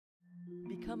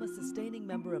Become a sustaining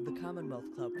member of the Commonwealth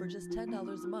Club for just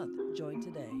 $10 a month. Join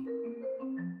today.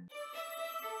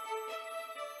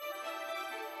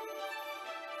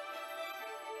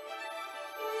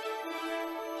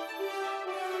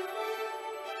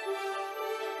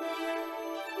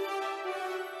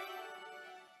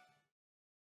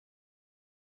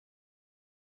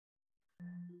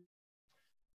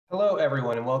 Hello,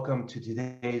 everyone, and welcome to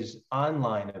today's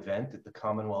online event at the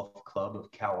Commonwealth Club of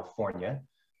California.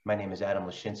 My name is Adam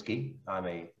Lashinsky. I'm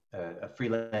a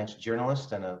freelance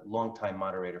journalist and a longtime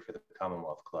moderator for the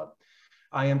Commonwealth Club.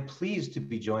 I am pleased to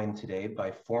be joined today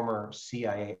by former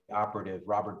CIA operative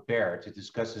Robert Baer to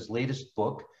discuss his latest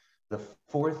book, The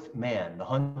Fourth Man, The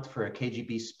Hunt for a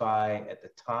KGB Spy at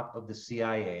the Top of the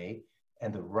CIA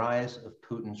and the Rise of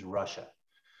Putin's Russia.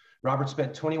 Robert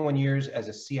spent 21 years as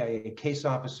a CIA case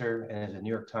officer and as a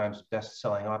New York Times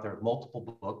best-selling author of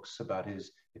multiple books about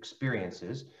his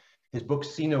experiences. His book,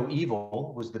 See No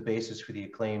Evil, was the basis for the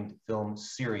acclaimed film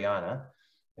Syriana.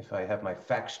 If I have my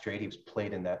facts straight, he was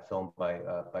played in that film by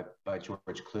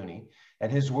George Clooney. And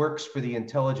his works for the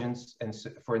intelligence and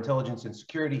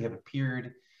security have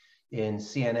appeared in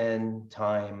CNN,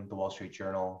 Time, The Wall Street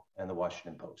Journal, and The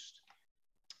Washington Post.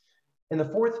 In The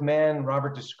Fourth Man,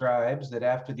 Robert describes that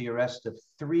after the arrest of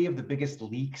 3 of the biggest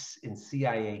leaks in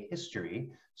CIA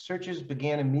history, searches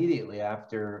began immediately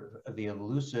after the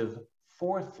elusive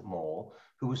fourth mole,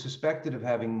 who was suspected of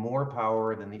having more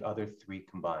power than the other 3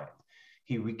 combined.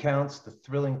 He recounts the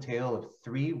thrilling tale of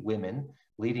 3 women,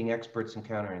 leading experts in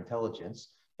counterintelligence,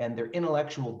 and their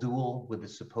intellectual duel with the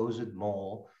supposed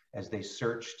mole as they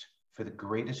searched for the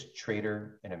greatest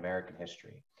traitor in American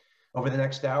history. Over the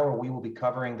next hour, we will be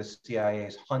covering the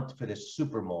CIA's hunt for this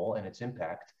super mole and its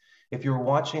impact. If you're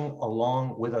watching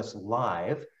along with us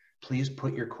live, please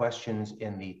put your questions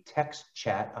in the text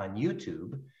chat on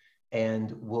YouTube,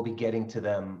 and we'll be getting to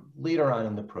them later on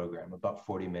in the program, about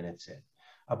 40 minutes in.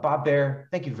 Bob Baer,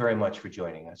 thank you very much for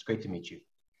joining us. Great to meet you.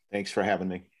 Thanks for having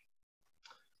me.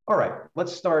 All right,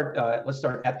 let's start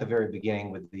at the very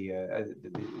beginning with we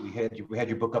had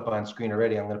your book up on screen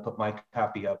already. I'm going to put my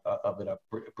copy of it up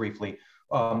briefly.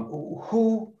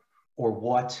 Who or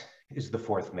what is the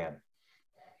fourth man?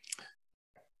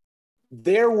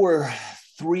 There were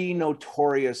 3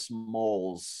 notorious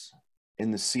moles in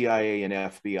the CIA and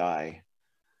FBI.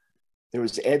 There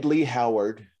was Ed Lee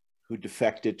Howard, who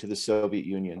defected to the Soviet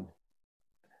Union.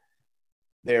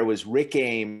 There was Rick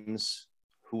Ames,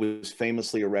 who was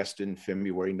famously arrested in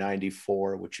February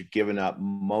 '94, which had given up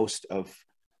most of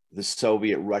the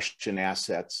Soviet Russian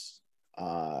assets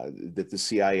that the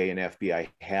CIA and FBI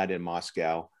had in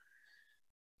Moscow.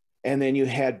 And then you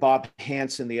had Bob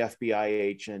Hanssen, the FBI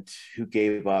agent, who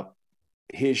gave up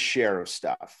his share of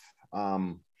stuff.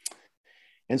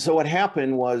 And so what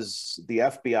happened was the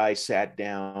FBI sat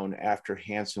down after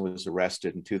Hanssen was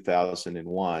arrested in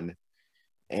 2001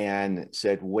 and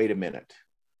said, wait a minute.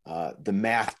 The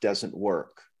math doesn't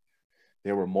work.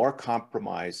 There were more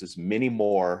compromises, many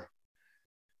more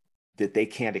that they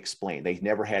can't explain. They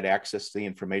never had access to the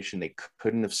information. They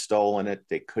couldn't have stolen it.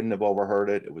 They couldn't have overheard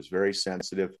it. It was very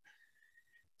sensitive.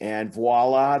 And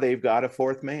voila, they've got a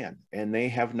fourth man. And they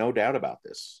have no doubt about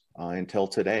this until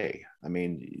today. I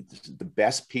mean, the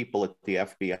best people at the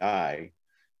FBI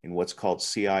in what's called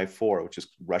CI4, which is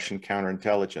Russian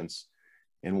counterintelligence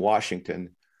in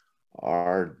Washington,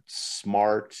 are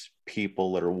smart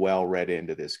people that are well read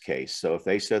into this case. So if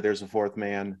they said there's a fourth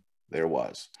man, there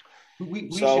was.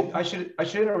 I should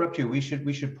interrupt you. We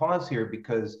should pause here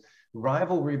because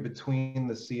rivalry between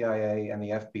the CIA and the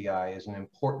FBI is an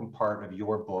important part of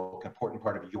your book, important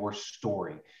part of your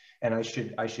story. And I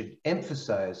should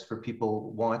emphasize for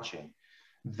people watching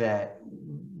that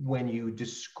when you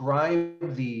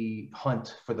describe the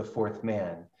hunt for the fourth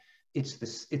man, it's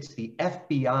the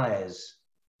FBI's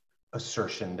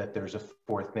assertion that there's a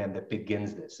fourth man that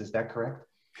begins this. Is that correct?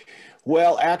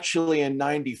 Well, actually in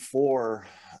 '94,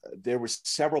 there were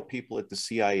several people at the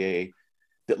CIA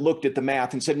that looked at the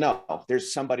math and said, no,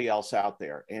 there's somebody else out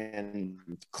there. And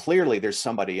clearly there's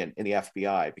somebody in the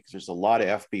FBI because there's a lot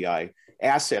of FBI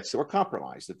assets that were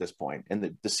compromised at this point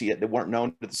and the CIA, they weren't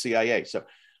known to the CIA. So,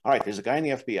 all right, there's a guy in the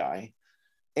FBI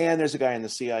and there's a guy in the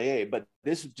CIA, but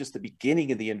this was just the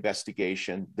beginning of the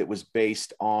investigation that was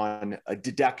based on a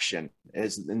deduction.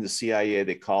 As in the CIA,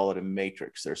 they call it a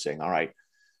matrix. They're saying, all right,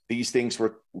 these things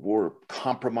were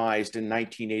compromised in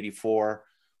 1984.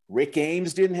 Rick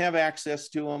Ames didn't have access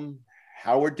to them.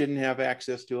 Howard didn't have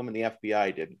access to them, and the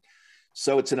FBI didn't.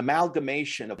 So it's an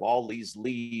amalgamation of all these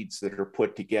leads that are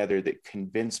put together that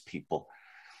convince people.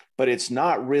 But it's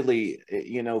not really,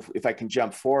 you know, if I can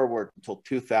jump forward until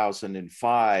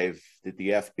 2005, that the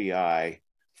FBI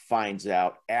finds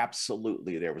out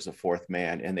absolutely there was a fourth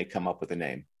man, and they come up with a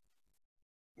name.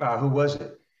 Who was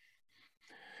it?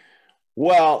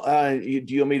 Well, do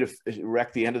you want me to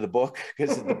wreck the end of the book?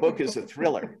 Because the book is a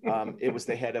thriller. It was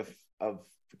the head of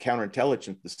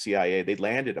counterintelligence, the CIA, they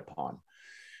landed upon.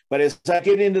 But as I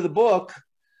get into the book,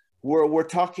 we're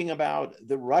talking about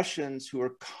the Russians who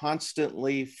are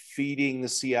constantly feeding the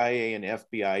CIA and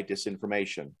FBI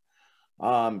disinformation.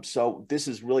 So this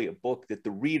is really a book that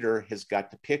the reader has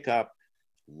got to pick up,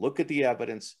 look at the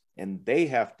evidence, and they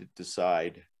have to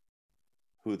decide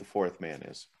who the fourth man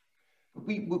is.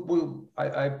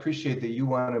 I appreciate that you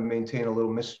want to maintain a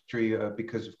little mystery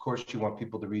because, of course, you want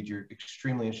people to read your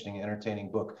extremely interesting and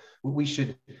entertaining book.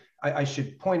 I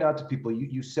should point out to people,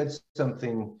 you said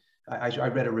something. I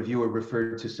read a reviewer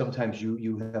referred to sometimes you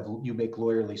make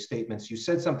lawyerly statements. You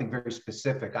said something very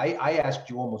specific. I asked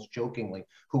you almost jokingly,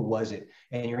 who was it?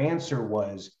 And your answer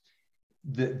was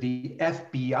the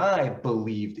FBI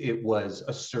believed it was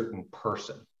a certain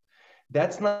person.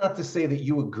 That's not to say that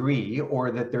you agree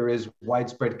or that there is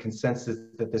widespread consensus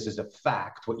that this is a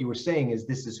fact. What you were saying is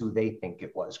this is who they think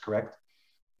it was, correct?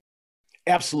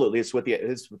 Absolutely. It's what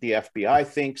the FBI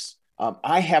thinks.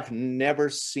 I have never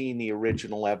seen the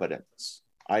original evidence.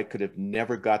 I could have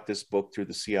never got this book through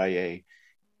the CIA.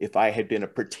 If I had been a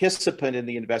participant in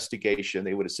the investigation,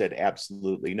 they would have said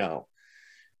absolutely no.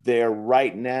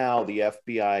 Right now, the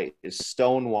FBI is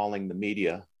stonewalling the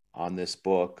media on this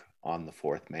book, on the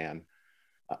fourth man.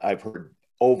 I've heard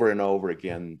over and over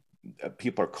again,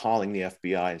 people are calling the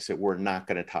FBI and say, we're not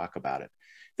going to talk about it.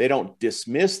 They don't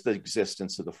dismiss the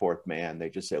existence of the fourth man. They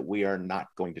just say, we are not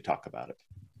going to talk about it.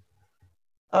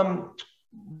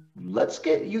 Let's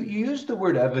get, you used the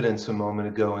word evidence a moment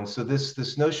ago. And so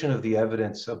this notion of the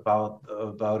evidence about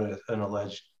an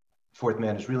alleged fourth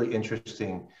man is really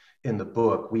interesting in the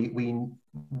book. We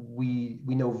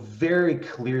know very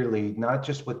clearly, not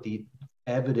just what the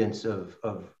evidence of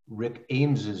Rick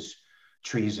Ames's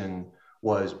treason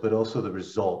was, but also the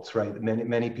results, right?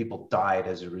 Many people died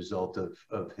as a result of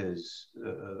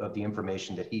the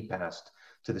information that he passed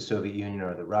to the Soviet Union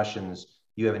or the Russians.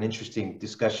 You have an interesting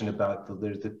discussion about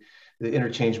the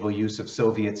interchangeable use of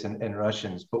Soviets and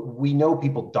Russians, but we know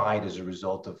people died as a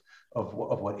result of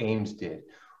what Ames did.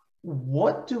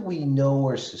 What do we know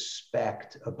or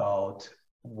suspect about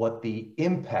what the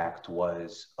impact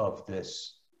was of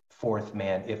this fourth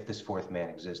man, if this fourth man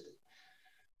existed?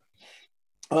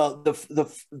 Well,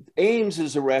 the Ames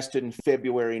is arrested in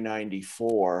February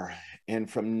 '94, and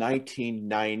from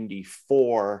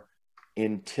 1994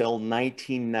 until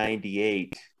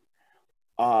 1998,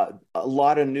 a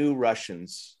lot of new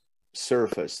Russians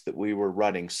surfaced that we were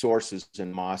running, sources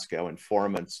in Moscow,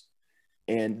 informants,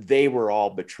 and they were all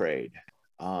betrayed.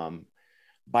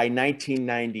 By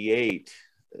 1998,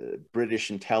 British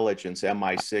intelligence,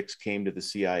 MI6, came to the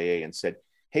CIA and said,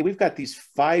 hey, we've got these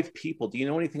 5 people. Do you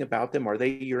know anything about them? Are they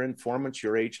your informants,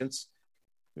 your agents?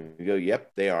 We go,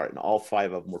 yep, they are. And all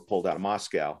 5 of them were pulled out of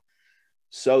Moscow.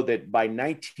 So that by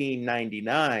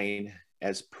 1999,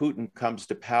 as Putin comes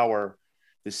to power,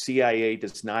 the CIA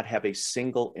does not have a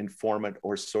single informant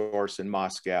or source in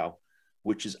Moscow,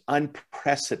 which is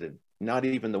unprecedented. Not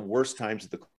even the worst times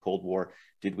of the Cold War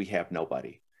did we have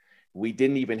nobody. We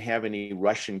didn't even have any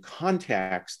Russian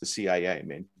contacts, the CIA, I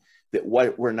mean, that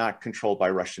were not controlled by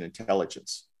Russian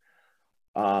intelligence.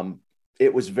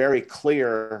 It was very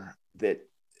clear that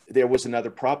there was another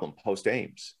problem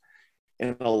post-Ames.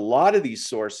 And a lot of these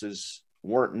sources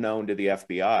weren't known to the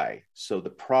FBI. So the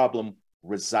problem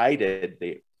resided,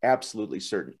 they absolutely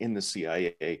certain, in the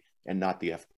CIA and not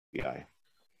the FBI.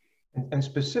 And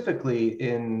specifically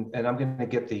and I'm going to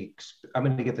get the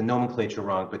nomenclature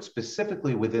wrong, but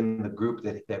specifically within the group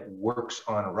that works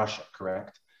on Russia,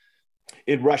 correct?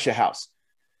 In Russia House.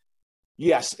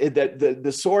 Yes,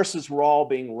 the sources were all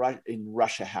being in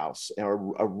Russia House,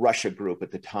 or a Russia group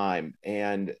at the time.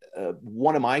 And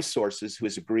one of my sources, who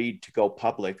has agreed to go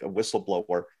public, a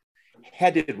whistleblower,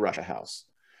 headed Russia House.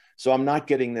 So I'm not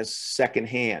getting this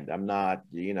secondhand. I'm not,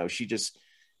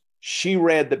 she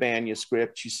read the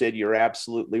manuscript. She said, you're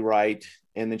absolutely right.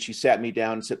 And then she sat me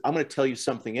down and said, I'm going to tell you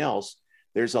something else.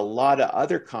 There's a lot of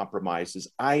other compromises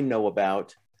I know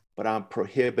about, but I'm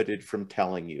prohibited from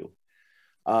telling you.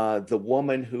 The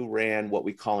woman who ran what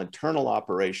we call internal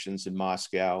operations in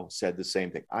Moscow said the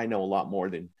same thing. I know a lot more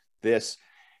than this.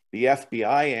 The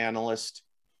FBI analyst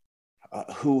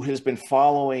who has been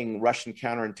following Russian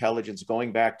counterintelligence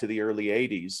going back to the early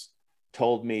 80s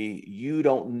told me, you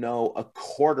don't know a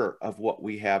quarter of what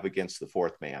we have against the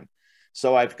fourth man.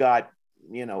 So I've got,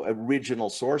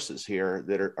 original sources here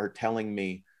that are telling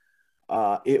me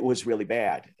it was really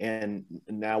bad. And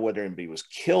now whether anybody was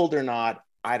killed or not,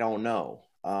 I don't know.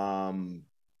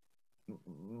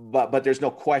 But there's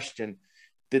no question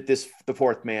that the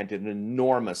fourth man did an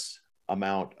enormous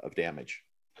amount of damage.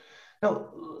 Now,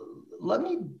 let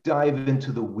me dive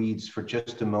into the weeds for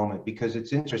just a moment, because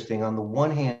it's interesting. On the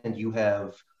one hand, you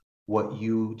have what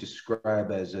you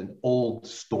describe as an old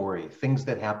story, things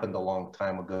that happened a long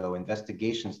time ago,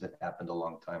 investigations that happened a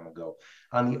long time ago.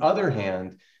 On the other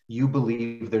hand, you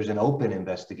believe there's an open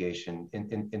investigation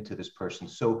into this person.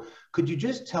 So could you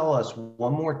just tell us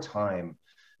one more time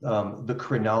the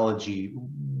chronology?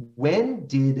 When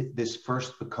did this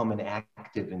first become an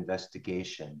active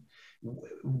investigation?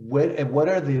 What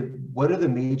are the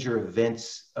major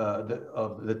events of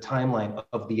the timeline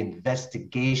of the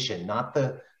investigation, not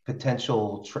the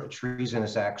potential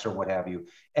treasonous acts or what have you,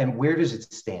 and where does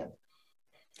it stand?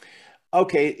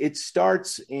 Okay, it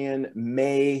starts in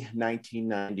May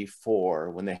 1994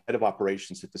 when the head of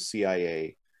operations at the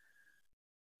CIA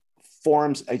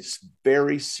forms a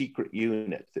very secret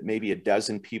unit that maybe a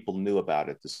dozen people knew about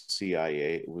at the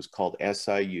CIA. It was called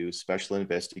SIU, Special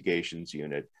Investigations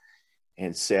Unit,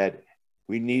 and said,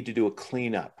 we need to do a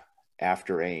cleanup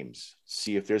after Ames,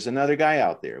 see if there's another guy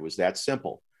out there. It was that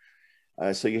simple.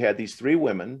 So you had these three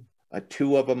women,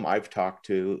 two of them I've talked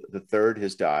to, the third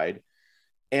has died,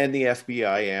 and the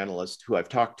FBI analyst who I've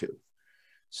talked to.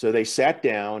 So they sat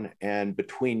down, and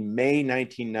between May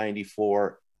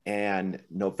 1994 and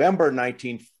November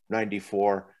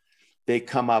 1994, they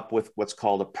come up with what's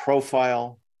called a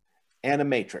profile and a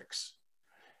matrix.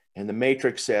 And the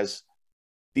matrix says,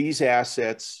 these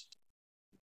assets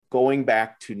going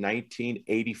back to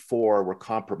 1984 were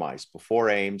compromised before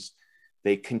Ames.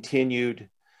 They continued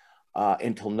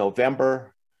until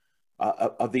November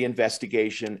of the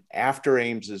investigation. After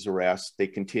Ames's arrest, they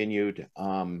continued.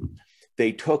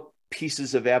 They took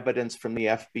pieces of evidence from the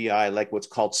FBI, like what's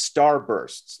called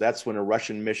starbursts. That's when a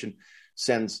Russian mission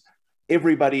sends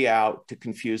everybody out to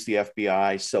confuse the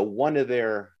FBI, so one of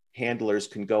their handlers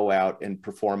can go out and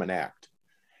perform an act.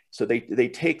 So they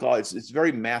take all, it's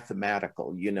very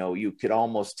mathematical. You know, you could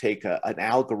almost take an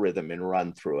algorithm and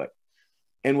run through it.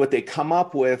 And what they come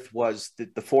up with was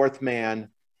that the fourth man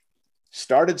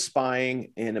started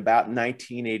spying in about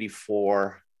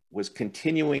 1984, was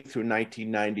continuing through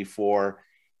 1994,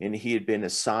 and he had been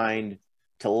assigned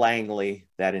to Langley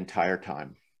that entire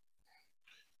time.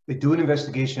 They do an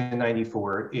investigation in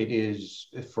 94. It is,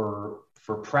 for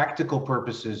practical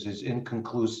purposes, is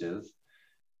inconclusive.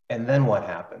 And then what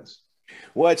happens?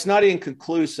 Well, it's not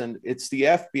inconclusive. It's the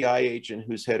FBI agent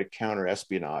who's head of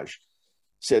counterespionage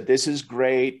said, this is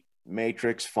great,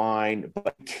 matrix, fine,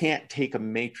 but you can't take a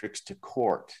matrix to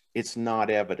court. It's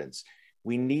not evidence.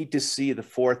 We need to see the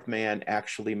fourth man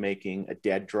actually making a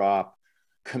dead drop,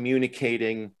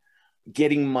 communicating,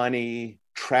 getting money,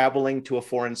 traveling to a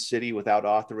foreign city without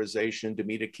authorization to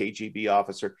meet a KGB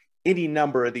officer, any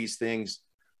number of these things,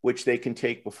 which they can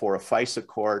take before a FISA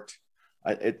court,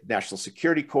 a national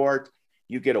security court.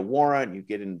 You get a warrant, you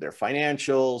get into their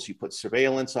financials, you put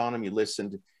surveillance on them, you listen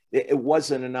to, it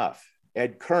wasn't enough.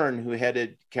 Ed Kern, who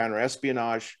headed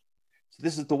counterespionage,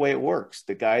 this is the way it works.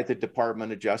 The guy at the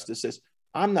Department of Justice says,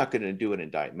 I'm not going to do an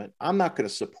indictment. I'm not going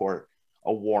to support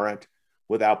a warrant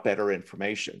without better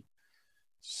information.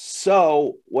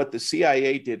 So what the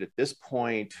CIA did at this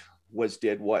point was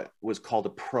did what was called a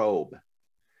probe.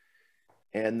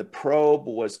 And the probe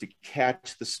was to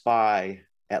catch the spy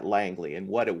at Langley. And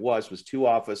what it was two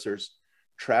officers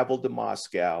traveled to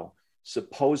Moscow,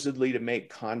 supposedly to make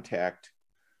contact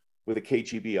with a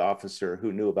KGB officer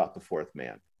who knew about the fourth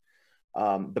man.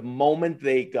 The moment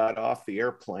they got off the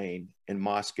airplane in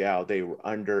Moscow, they were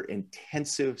under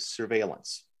intensive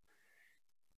surveillance.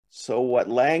 So what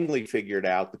Langley figured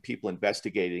out, the people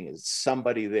investigating, is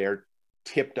somebody there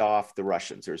tipped off the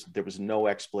Russians. There was no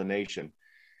explanation.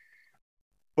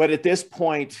 But at this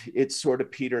point, it sort of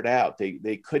petered out.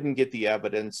 They couldn't get the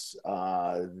evidence.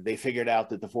 They figured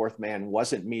out that the fourth man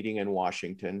wasn't meeting in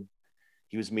Washington.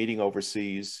 He was meeting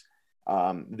overseas.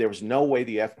 There was no way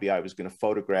the FBI was going to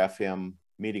photograph him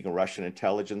meeting a Russian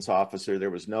intelligence officer. There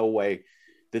was no way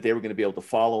that they were going to be able to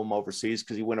follow him overseas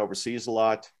because he went overseas a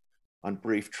lot on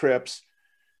brief trips.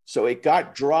 So it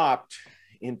got dropped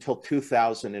until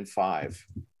 2005,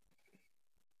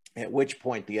 at which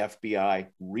point the FBI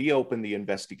reopened the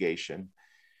investigation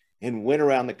and went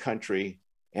around the country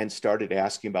and started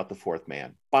asking about the fourth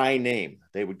man by name.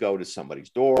 They would go to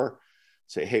somebody's door,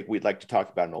 say, hey, we'd like to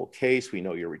talk about an old case. We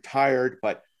know you're retired,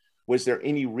 but was there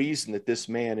any reason that this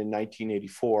man in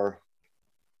 1984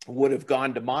 would have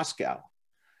gone to Moscow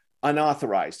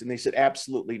unauthorized? And they said,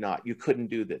 absolutely not. You couldn't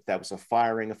do that. That was a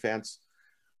firing offense.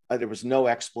 There was no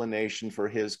explanation for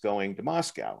his going to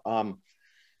Moscow.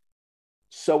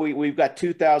 So we've got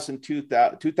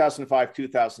 2005,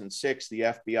 2006, the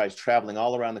FBI is traveling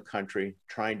all around the country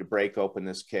trying to break open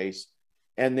this case.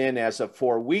 And then as of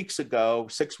 6 weeks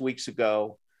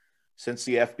ago, since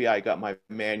the FBI got my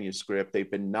manuscript,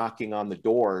 they've been knocking on the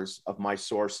doors of my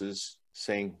sources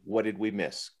saying, what did we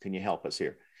miss? Can you help us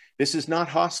here? This is not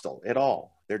hostile at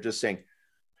all. They're just saying,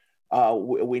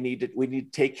 we need to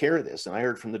take care of this. And I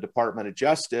heard from the Department of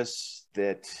Justice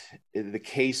that the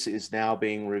case is now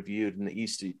being reviewed in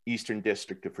the Eastern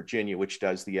District of Virginia, which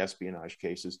does the espionage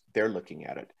cases. They're looking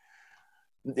at it.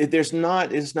 It's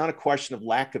not a question of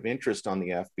lack of interest on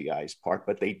the FBI's part,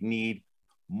 but they need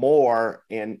more,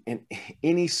 and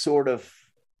any sort of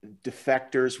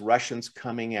defectors, Russians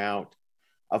coming out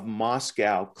of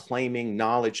Moscow claiming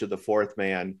knowledge of the fourth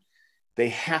man, they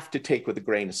have to take with a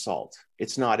grain of salt.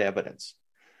 It's not evidence.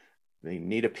 They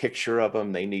need a picture of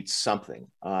them. They need something.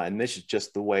 And this is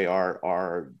just the way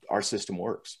our system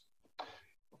works.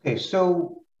 Okay,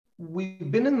 so we've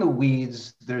been in the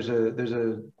weeds.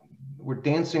 We're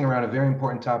dancing around a very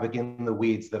important topic in the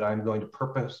weeds that I'm going to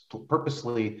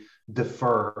purposely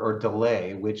defer or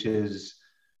delay, which is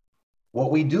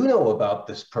what we do know about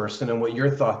this person and what your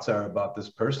thoughts are about this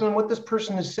person and what this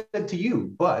person has said to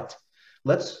you. But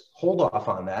let's hold off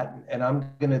on that. And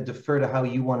I'm going to defer to how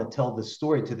you want to tell this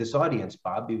story to this audience,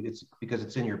 Bob. It's because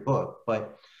it's in your book.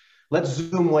 But let's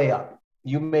zoom way up.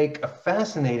 You make a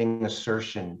fascinating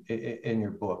assertion in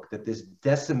your book that this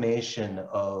decimation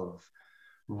of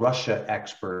Russia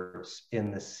experts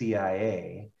in the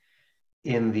CIA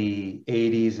in the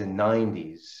 80s and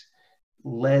 90s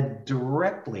led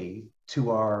directly to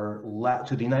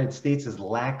the United States'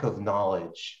 lack of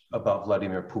knowledge about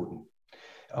Vladimir Putin.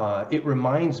 It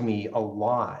reminds me a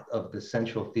lot of the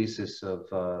central thesis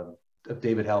of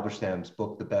David Halberstam's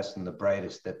book, The Best and the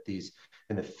Brightest, that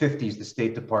in the 50s, the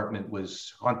State Department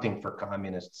was hunting for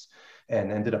communists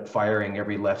and ended up firing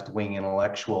every left-wing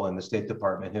intellectual in the State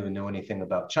Department who knew anything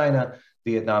about China.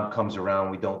 Vietnam comes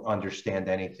around. We don't understand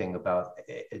anything about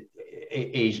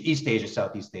Asia, East Asia,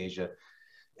 Southeast Asia,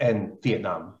 and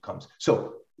Vietnam comes.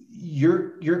 So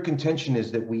your contention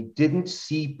is that we didn't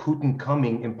see Putin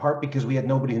coming, in part because we had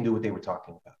nobody who knew what they were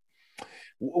talking about.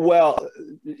 Well,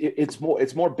 it's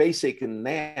more basic than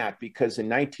that, because in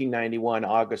 1991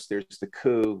 August, there's the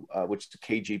coup, which the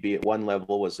KGB at one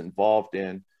level was involved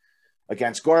in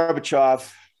against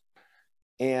Gorbachev,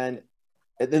 and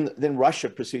then Russia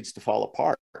proceeds to fall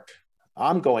apart.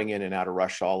 I'm going in and out of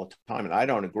Russia all the time, and I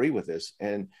don't agree with this.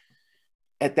 And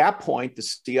at that point, the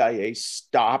CIA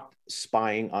stopped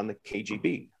spying on the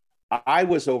KGB. I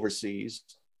was overseas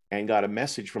and got a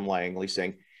message from Langley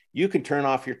saying, you can turn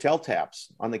off your taps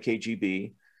on the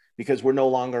KGB because we're no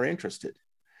longer interested.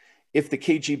 If the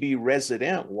KGB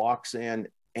resident walks in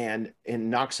and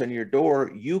knocks on your door,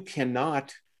 you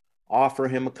cannot offer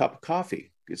him a cup of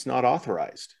coffee. It's not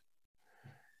authorized.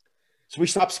 So we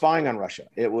stopped spying on Russia.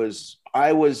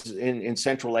 I was in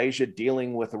Central Asia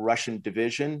dealing with a Russian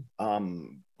division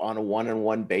on a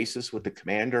one-on-one basis with the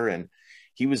commander, and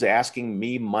he was asking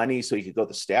me money so he could go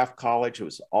to staff college. It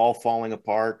was all falling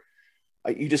apart.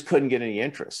 You just couldn't get any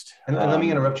interest. And let me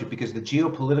interrupt you, because the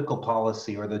geopolitical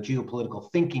policy or the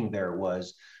geopolitical thinking there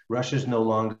was Russia's no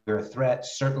longer a threat,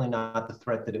 certainly not the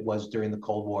threat that it was during the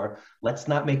Cold War. Let's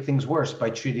not make things worse by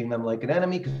treating them like an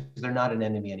enemy, because they're not an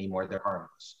enemy anymore. They're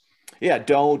harmless. Yeah,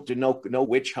 no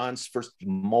witch hunts for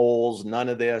moles, none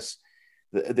of this.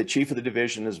 The chief of the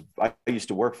division I used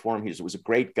to work for him. He was a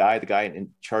great guy, the guy in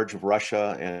charge of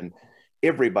Russia, and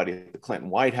everybody at the Clinton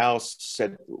White House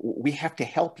said, we have to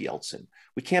help Yeltsin.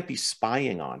 We can't be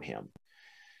spying on him.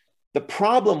 The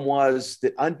problem was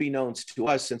that, unbeknownst to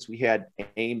us, since we had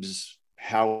Ames,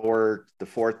 Howard, the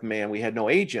fourth man, we had no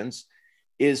agents,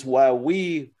 is while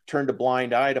we turned a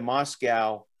blind eye to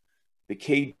Moscow, the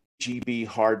KGB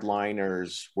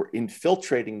hardliners were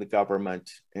infiltrating the government.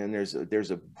 And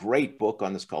there's a great book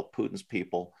on this called Putin's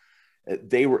People.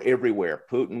 They were everywhere.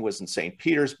 Putin was in St.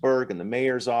 Petersburg in the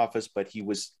mayor's office, but he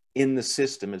was in the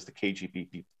system, as the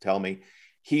KGB people tell me.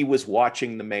 He was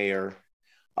watching the mayor.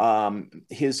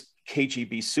 His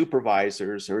KGB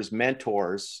supervisors, or his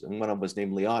mentors, and one of them was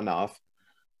named Leonov,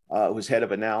 who was head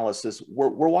of analysis, were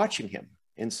watching him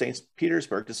in St.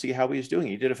 Petersburg to see how he was doing.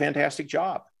 He did a fantastic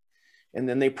job. And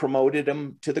then they promoted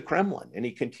him to the Kremlin, and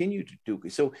he continued to do.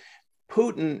 So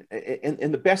Putin,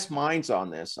 and the best minds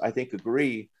on this, I think,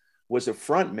 agree, was a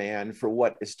front man for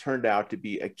what has turned out to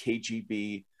be a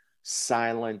KGB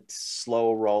silent,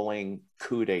 slow-rolling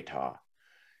coup d'etat.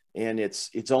 And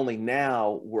it's only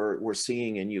now we're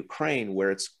seeing in Ukraine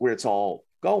where it's all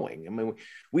going. I mean,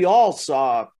 we all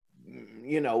saw,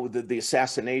 the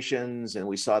assassinations, and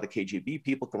we saw the KGB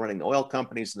people running the oil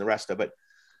companies and the rest of it.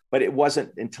 but it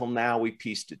wasn't until now we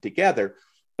pieced it together.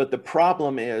 But the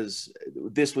problem is,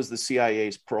 this was the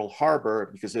CIA's Pearl Harbor,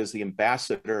 because as the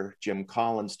ambassador, Jim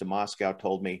Collins, to Moscow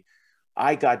told me,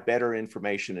 I got better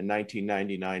information in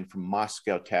 1999 from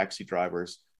Moscow taxi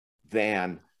drivers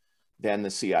than the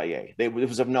CIA. It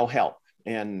was of no help.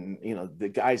 And, you know, the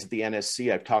guys at the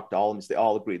NSC, I've talked to all of them, they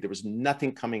all agreed there was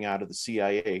nothing coming out of the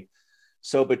CIA.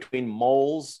 So between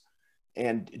moles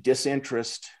and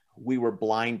disinterest, we were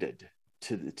blinded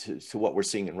to what we're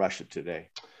seeing in Russia today.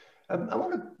 I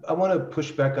want to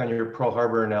push back on your Pearl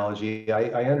Harbor analogy.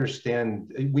 I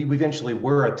understand we eventually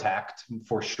were attacked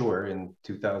for sure in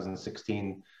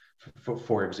 2016,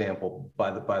 for example,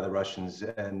 by the Russians,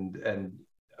 and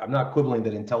I'm not quibbling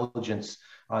that intelligence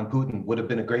on Putin would have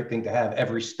been a great thing to have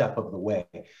every step of the way.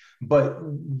 But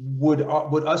would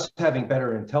us having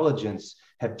better intelligence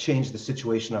have changed the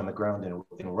situation on the ground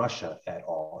in Russia at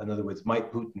all? In other words,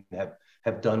 might Putin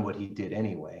have done what he did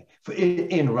anyway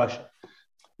in Russia?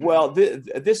 Well,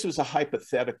 this was a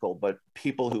hypothetical, but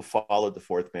people who followed the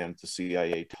fourth man at the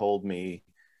CIA told me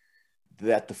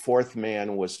that the fourth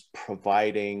man was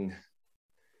providing,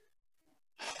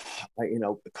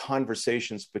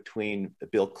 conversations between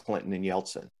Bill Clinton and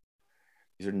Yeltsin.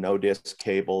 These are no disc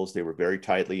cables. They were very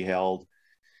tightly held.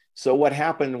 So what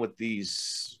happened with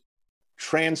these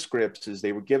transcripts is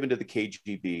they were given to the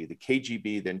KGB. The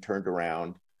KGB then turned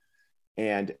around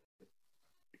and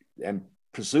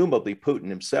presumably Putin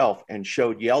himself, and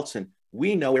showed Yeltsin,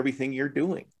 we know everything you're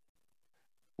doing.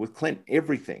 With Clinton,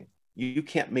 everything. You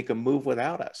can't make a move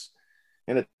without us.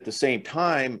 And at the same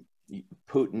time,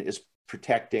 Putin is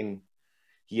protecting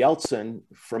Yeltsin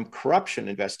from corruption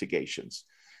investigations.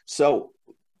 So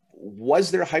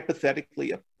was there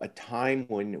hypothetically a time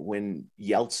when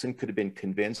Yeltsin could have been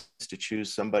convinced to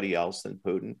choose somebody else than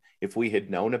Putin if we had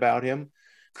known about him?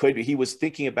 He was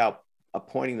thinking about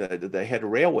appointing the head of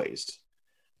railways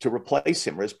to replace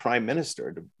him, or as prime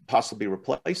minister to possibly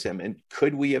replace him. And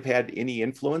could we have had any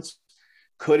influence?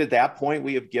 Could at that point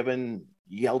we have given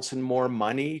Yeltsin more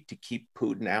money to keep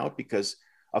Putin out because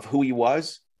of who he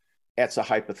was? That's a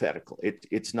hypothetical.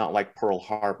 It's not like Pearl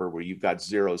Harbor where you've got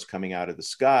zeros coming out of the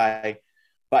sky.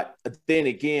 But then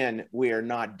again, we are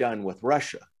not done with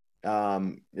Russia.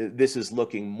 This is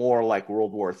looking more like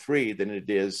World War III than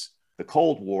it is the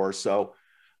Cold War. So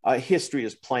history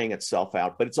is playing itself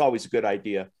out, but it's always a good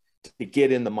idea to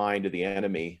get in the mind of the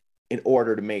enemy in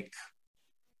order to make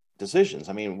decisions.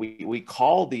 I mean, we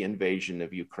called the invasion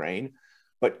of Ukraine,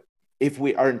 but if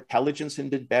our intelligence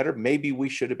had been better, maybe we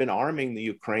should have been arming the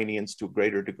Ukrainians to a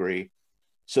greater degree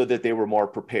so that they were more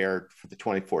prepared for the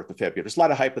 24th of February. There's a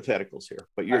lot of hypotheticals here,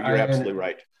 but you're absolutely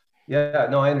right. Yeah,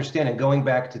 no, I understand. And going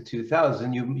back to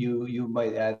 2000, you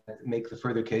might make the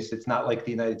further case it's not like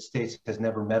the United States has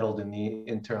never meddled in the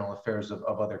internal affairs of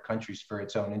other countries for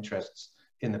its own interests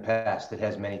in the past. It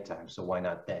has many times. So why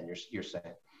not then? You're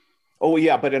saying? Oh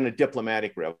yeah, but on a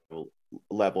diplomatic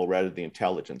level rather than the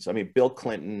intelligence. I mean, Bill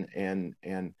Clinton and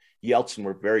Yeltsin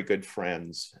were very good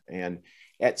friends, and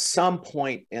at some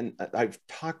point, and I've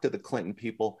talked to the Clinton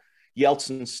people,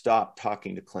 Yeltsin stopped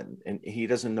talking to Clinton, and he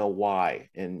doesn't know why.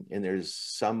 And there's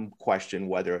some question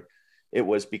whether it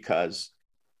was because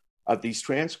of these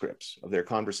transcripts of their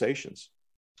conversations.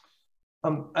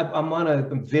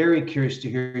 I'm very curious to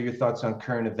hear your thoughts on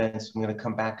current events. I'm going to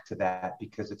come back to that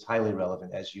because it's highly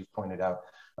relevant, as you've pointed out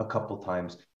a couple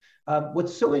times.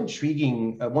 What's so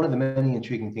intriguing, one of the many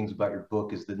intriguing things about your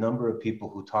book is the number of people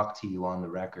who talk to you on the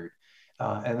record.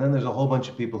 And then there's a whole bunch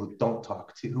of people who don't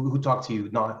talk to who talk to you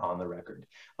not on the record.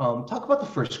 Talk about the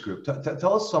first group.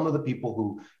 Tell us some of the people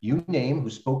who you name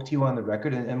who spoke to you on the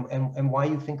record and why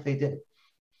you think they did.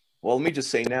 Well, let me just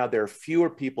say now there are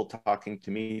fewer people talking to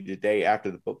me today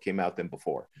after the book came out than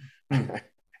before.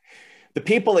 The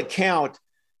people that count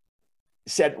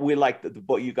said, we like the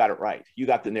book, you got it right. You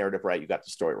got the narrative right. You got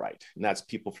the story right. And that's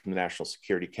people from the National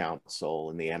Security Council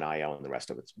and the NIO and the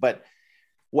rest of it. But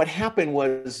what happened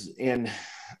was in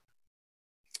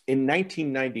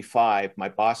 1995, my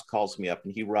boss calls me up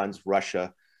and he runs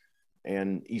Russia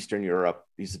and Eastern Europe.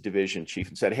 He's a division chief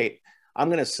and said, hey, I'm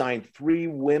going to assign 3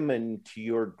 women to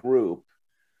your group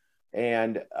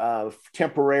and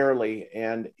temporarily,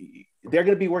 and they're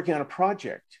going to be working on a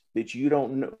project that you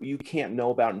don't know, you can't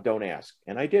know about and don't ask.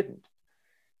 And I didn't.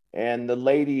 And the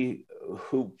lady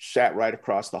who sat right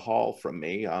across the hall from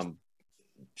me,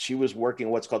 she was working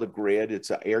what's called a grid. It's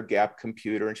an air gap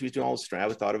computer, and she was doing all this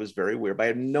stuff. I thought it was very weird, but I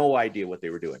had no idea what they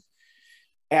were doing.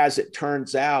 As it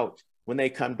turns out, when they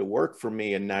come to work for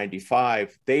me in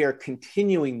 95, they are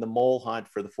continuing the mole hunt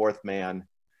for the fourth man,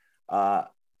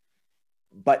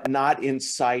 but not in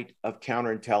sight of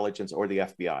counterintelligence or the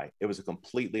FBI. It was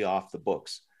completely off the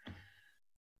books.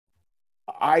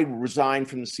 I resigned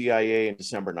from the CIA in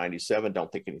December 97,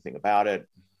 don't think anything about it.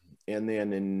 And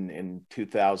then in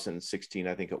 2016,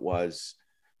 I think it was,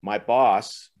 my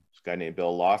boss, this guy named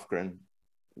Bill Lofgren,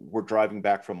 we're driving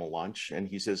back from a lunch, and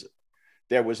he says,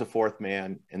 there was a fourth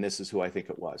man, and this is who I think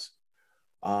it was.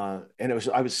 And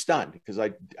I was stunned because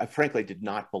I frankly did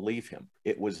not believe him.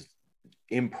 It was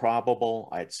improbable.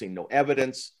 I had seen no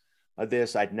evidence of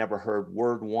this. I'd never heard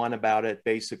word one about it,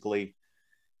 basically.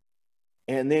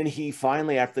 And then he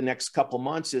finally, after the next couple of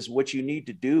months, is what you need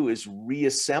to do is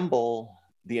reassemble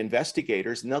the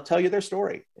investigators, and they'll tell you their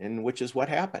story, and which is what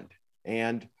happened.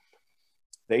 And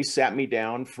they sat me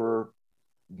down for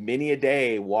many a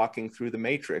day walking through the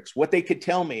matrix, what they could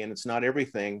tell me, and it's not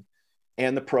everything,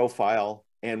 and the profile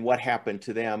and what happened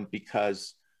to them,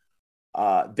 because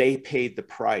they paid the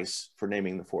price for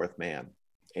naming the fourth man.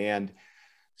 And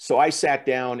so I sat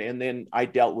down, and then I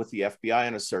dealt with the FBI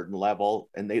on a certain level,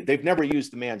 and they've never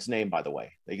used the man's name, by the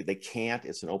way. They can't.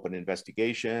 It's an open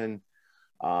investigation.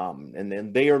 And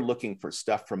then they are looking for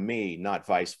stuff from me, not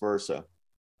vice versa.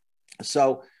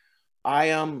 So I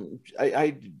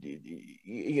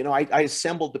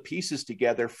assembled the pieces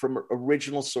together from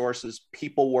original sources,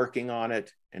 people working on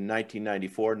it in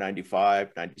 1994,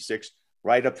 95, 96,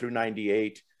 right up through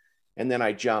 98. And then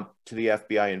I jumped to the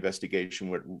FBI investigation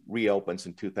when it reopens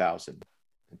in 2000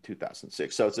 and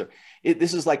 2006. So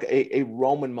this is like a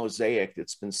Roman mosaic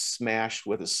that's been smashed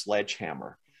with a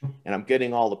sledgehammer. And I'm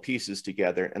getting all the pieces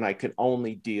together, and I can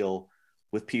only deal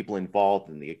with people involved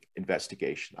in the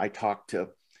investigation. I talked to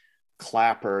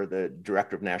Clapper, the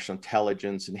director of national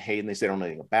intelligence, and Hayden. They said, I don't know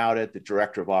anything about it. The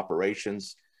director of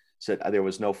operations said there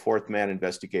was no fourth man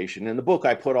investigation. In the book,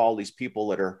 I put all these people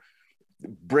that are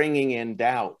bringing in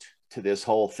doubt to this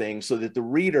whole thing, so that the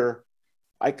reader,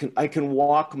 I can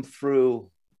walk them through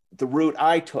the route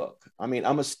I took. I mean,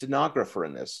 I'm a stenographer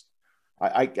in this.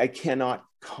 I cannot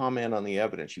comment on the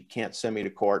evidence. You can't send me to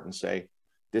court and say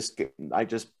this.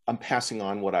 I'm passing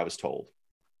on what I was told.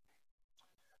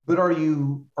 But are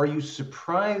you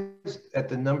surprised at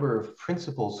the number of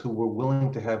principals who were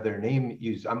willing to have their name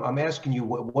used? I'm asking you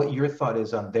what your thought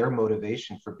is on their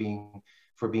motivation for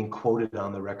being quoted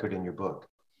on the record in your book.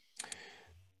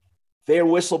 They are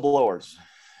whistleblowers.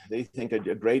 They think a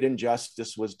great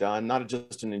injustice was done, not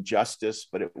just an injustice,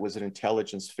 but it was an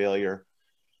intelligence failure,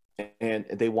 and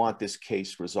they want this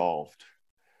case resolved.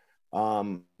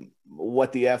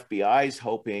 What the FBI is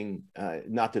hoping,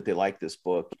 not that they like this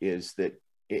book, is that,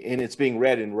 and it's being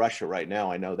read in Russia right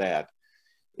now, I know that,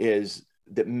 is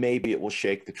that maybe it will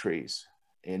shake the trees,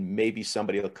 and maybe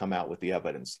somebody will come out with the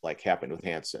evidence like happened with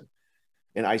Hanssen.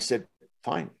 And I said,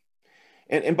 fine.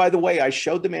 And by the way, I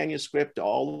showed the manuscript to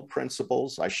all the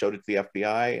principals. I showed it to the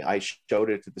FBI. I showed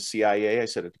it to the CIA. I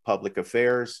said it to Public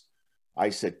Affairs. I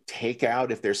said, take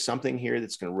out, if there's something here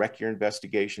that's going to wreck your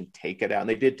investigation, take it out. And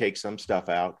they did take some stuff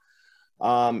out.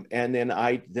 And then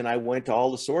I went to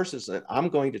all the sources, that I'm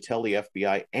going to tell the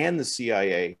FBI and the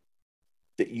CIA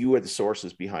that you are the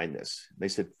sources behind this. They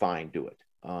said, fine, do it.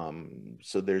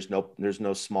 So there's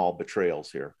no small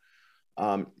betrayals here.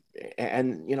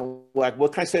 And you know,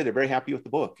 what can I say? They're very happy with the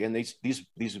book. And these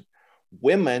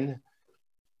women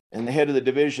and the head of the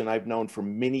division I've known for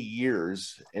many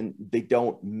years, and they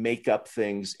don't make up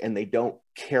things, and they don't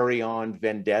carry on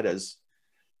vendettas,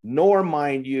 nor,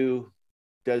 mind you,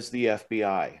 does the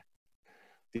FBI.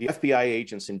 The FBI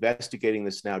agents investigating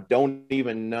this now don't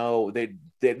even know, they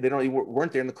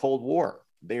weren't there in the Cold War.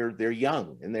 They're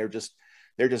young, and they're just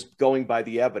going by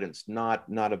the evidence, not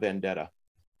a vendetta.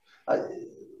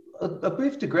 A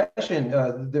brief digression.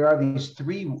 There are these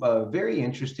three very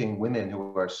interesting women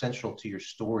who are central to your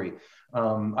story.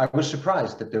 I was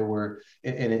surprised that there were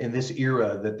in this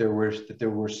era that there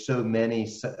were so many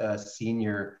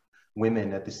senior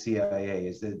women at the CIA.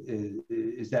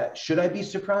 Is that should I be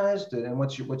surprised? And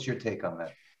what's your take on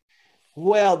that?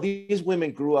 Well, these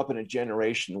women grew up in a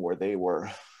generation where they were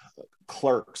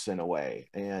clerks in a way,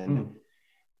 and.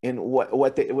 And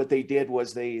what they did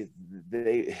was they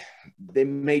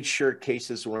made sure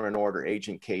cases were in order,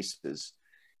 agent cases,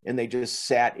 and they just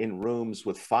sat in rooms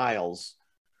with files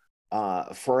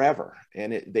forever.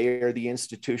 And they are the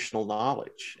institutional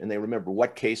knowledge, and they remember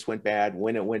what case went bad,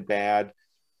 when it went bad,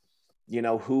 you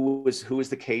know, who was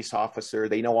the case officer.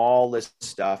 They know all this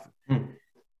stuff.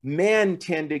 Men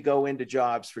tend to go into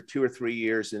jobs for 2 or 3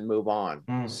 years and move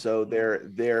on. So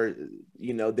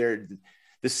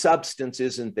the substance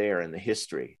isn't there in the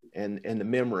history and the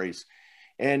memories.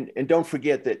 And don't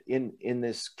forget that in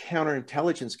this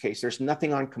counterintelligence case, there's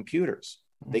nothing on computers.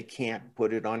 They can't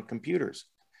put it on computers.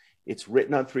 It's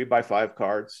written on 3x5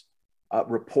 cards.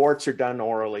 Reports are done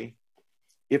orally.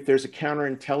 If there's a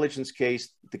counterintelligence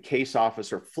case, the case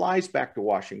officer flies back to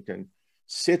Washington,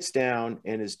 sits down,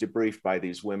 and is debriefed by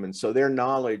these women. So their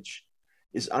knowledge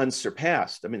is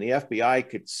unsurpassed. I mean, the FBI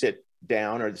could sit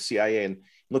down, or the CIA, and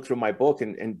look through my book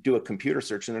and do a computer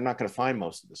search, and they're not going to find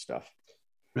most of the stuff.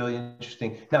 Really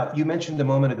interesting. Now, you mentioned a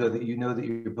moment ago that you know that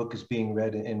your book is being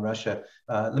read in Russia.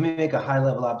 Let me make a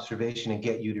high-level observation and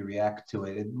get you to react to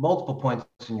it. At multiple points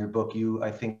in your book, you,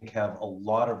 I think, have a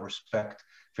lot of respect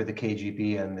for the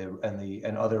KGB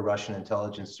and other Russian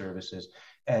intelligence services,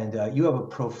 and you have a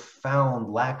profound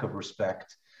lack of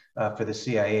respect for the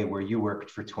CIA, where you worked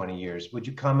for 20 years. Would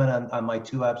you comment on my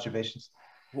two observations?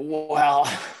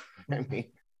 Well, I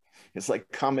mean, it's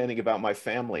like commenting about my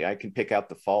family. I can pick out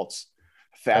the faults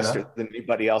faster than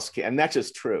anybody else can, and that's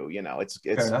just true. You know, it's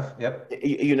fair enough. Yep.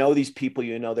 You know these people,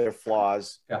 you know their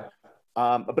flaws. Yeah.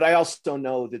 But I also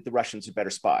know that the Russians are better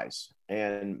spies,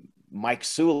 and Mike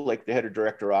Sulik, the head of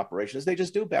director of operations, they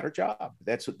just do a better job.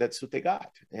 That's what they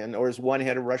got. And or as one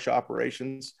head of Russia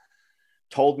operations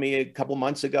told me a couple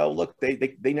months ago, look,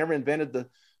 they never invented the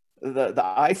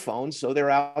iPhone, so they're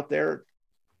out there,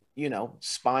 you know,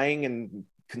 spying and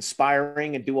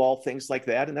conspiring and do all things like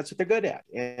that, and that's what they're good at.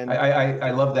 And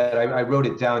I love that. I wrote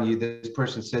it down. This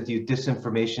person said to you,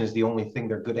 disinformation is the only thing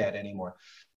they're good at anymore.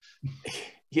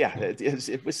 Yeah,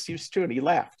 it was true, and he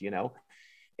laughed, you know.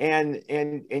 And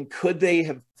could they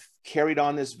have carried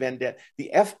on this vendetta?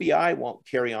 The FBI won't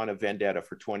carry on a vendetta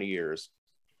for 20 years,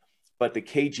 but the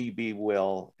KGB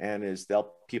will. And as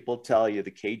people tell you,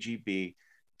 the KGB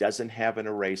doesn't have an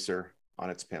eraser on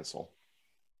its pencil.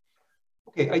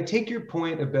 Okay, I take your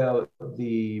point about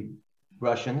the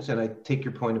Russians, and I take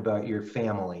your point about your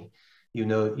family. You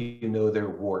know their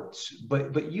warts,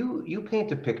 but you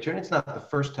paint a picture, and it's not the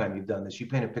first time you've done this. You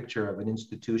paint a picture of an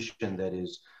institution that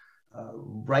is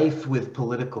rife with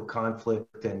political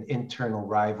conflict and internal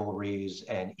rivalries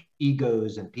and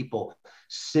egos and people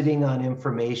sitting on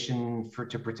information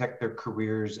to protect their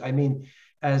careers. I mean,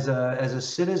 as a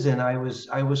citizen, I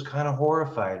was kind of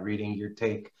horrified reading your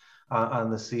take on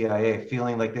the CIA,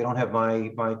 feeling like they don't have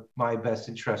my best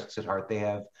interests at heart. They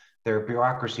have their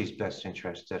bureaucracy's best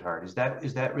interests at heart. Is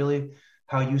that really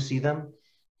how you see them?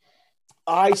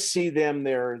 I see them,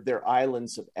 they're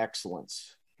islands of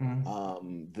excellence.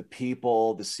 Mm-hmm.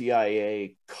 The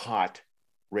CIA caught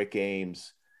Rick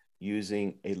Ames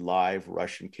using a live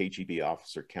Russian KGB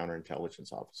officer,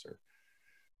 counterintelligence officer.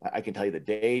 I can tell you the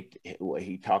date.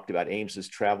 He talked about Ames's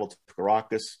travel to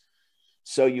Caracas.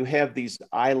 So you have these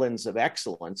islands of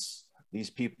excellence. These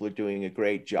people are doing a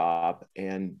great job,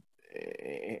 and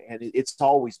it's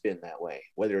always been that way,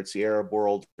 whether it's the Arab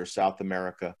world or South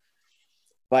America.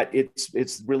 But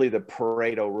it's really the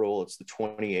Pareto rule. It's the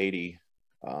 20-80.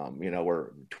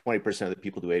 Where 20% of the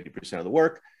people do 80% of the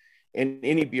work, and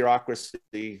any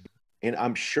bureaucracy, and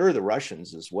I'm sure the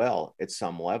Russians as well at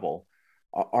some level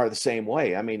are the same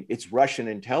way. I mean, it's Russian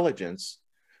intelligence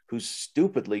who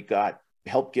stupidly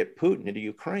helped get Putin into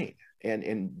Ukraine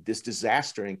and this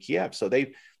disaster in Kiev. So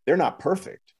they're not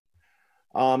perfect.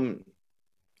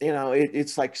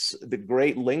 It's like the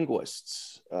great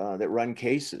linguists that run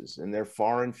cases, and they're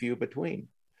far and few between.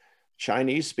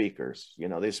 Chinese speakers,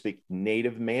 they speak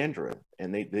native Mandarin,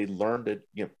 and they learned it,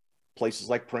 places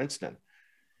like Princeton.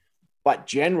 But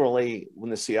generally,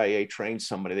 when the CIA trains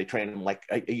somebody, they train them like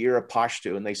a year of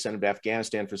Pashto, and they send them to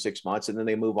Afghanistan for 6 months, and then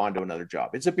they move on to another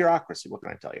job. It's a bureaucracy. What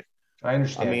can I tell you? I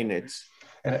understand. I mean, it's...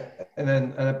 And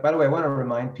then, by the way, I want to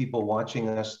remind people watching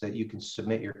us that you can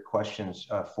submit your questions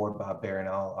for Bob Baer, and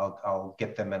I'll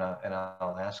get them and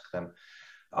I'll ask them.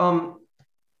 I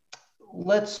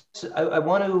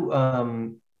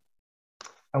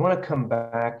want to come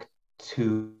back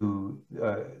to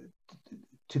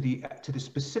the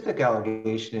specific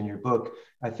allegation in your book.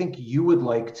 I think you would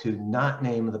like to not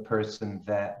name the person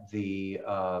that the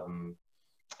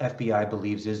FBI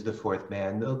believes is the fourth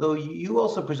man, though you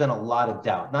also present a lot of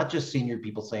doubt, not just senior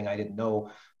people saying I didn't know,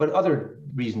 but other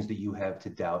reasons that you have to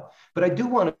doubt. But I do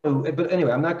want to, but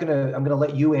anyway, I'm going to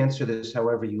let you answer this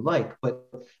however you like, but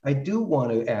I do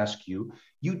want to ask you,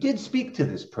 you did speak to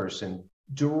this person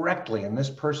directly, and this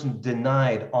person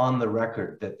denied on the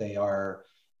record that they are,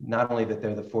 not only that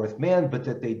they're the fourth man, but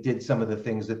that they did some of the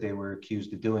things that they were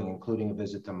accused of doing, including a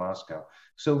visit to Moscow.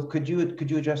 So could you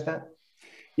address that?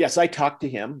 Yes, I talked to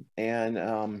him, and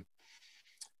I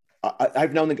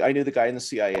knew the guy in the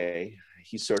CIA.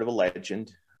 He's sort of a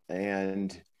legend,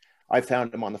 and I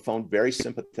found him on the phone very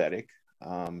sympathetic.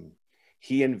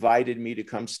 He invited me to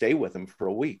come stay with him for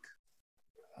a week,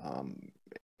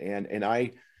 and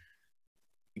I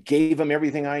gave him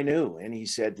everything I knew. And he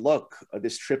said, "Look,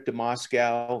 this trip to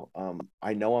Moscow,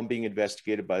 I know I'm being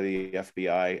investigated by the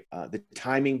FBI. The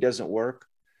timing doesn't work.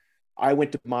 I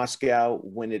went to Moscow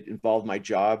when it involved my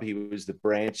job. He was the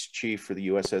branch chief for the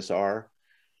USSR.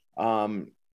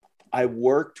 I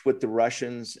worked with the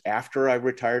Russians after I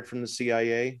retired from the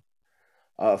CIA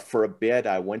for a bit.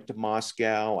 I went to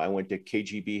Moscow. I went to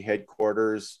KGB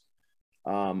headquarters.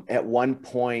 At one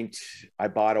point, I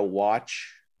bought a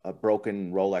watch, a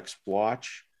broken Rolex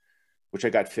watch, which I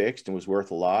got fixed and was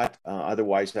worth a lot.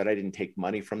 Otherwise, that I didn't take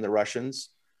money from the Russians.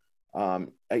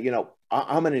 You know,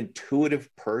 I'm an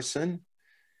intuitive person,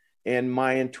 and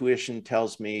my intuition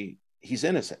tells me he's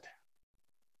innocent.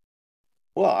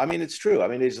 Well, I mean, it's true. I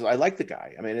mean, I like the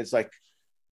guy. I mean, it's like,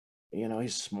 you know,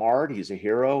 he's smart. He's a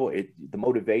hero. The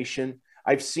motivation,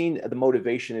 I've seen the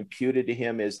motivation imputed to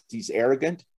him is he's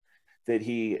arrogant, that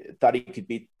he thought he could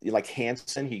beat, like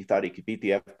Hanssen, he thought he could beat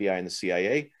the FBI and the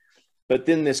CIA. But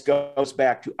then this goes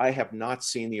back to, I have not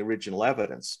seen the original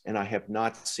evidence, and I have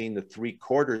not seen the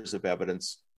 3/4 of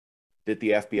evidence that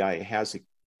the FBI has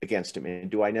against him. And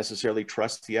do I necessarily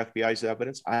trust the FBI's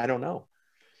evidence? I don't know.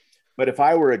 But if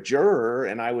I were a juror,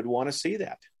 and I would want to see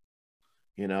that,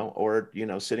 you know, or, you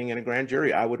know, sitting in a grand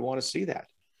jury, I would want to see that.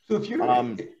 So if you're,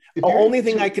 the only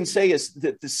thing I can say is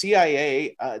that the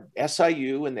CIA,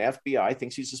 SIU, and the FBI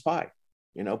thinks he's a spy,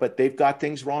 you know, but they've got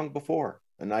things wrong before,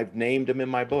 and I've named him in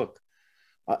my book.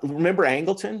 Remember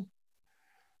Angleton?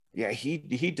 Yeah,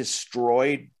 he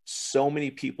destroyed so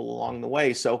many people along the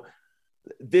way. So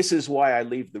this is why I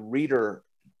leave the reader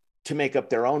to make up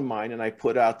their own mind, and I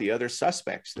put out the other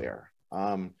suspects there.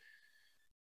 The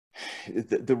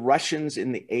Russians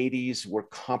in the 80s were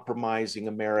compromising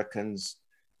Americans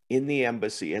in the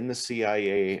embassy, in the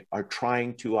CIA, are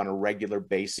trying to on a regular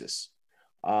basis,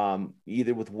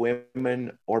 either with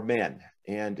women or men,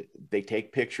 and they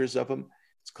take pictures of them.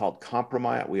 It's called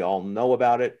compromise. We all know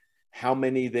about it. How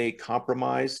many they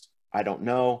compromised, I don't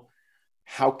know.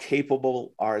 How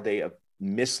capable are they of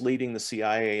misleading the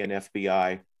CIA and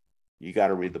FBI? You got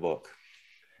to read the book.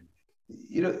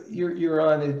 You know, you're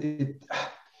on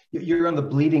the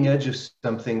bleeding edge of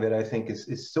something that I think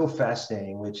is so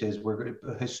fascinating, which is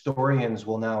historians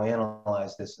will now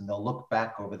analyze this, and they'll look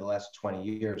back over the last 20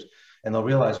 years, and they'll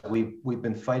realize we've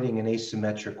been fighting an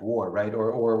asymmetric war, right?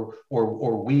 Or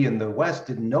we in the West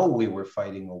didn't know we were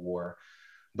fighting a war,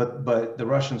 but the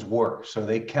Russians were. So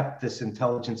they kept this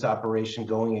intelligence operation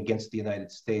going against the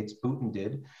United States. Putin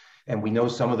did. And we know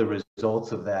some of the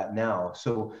results of that now.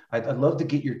 So I'd love to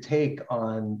get your take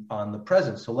on the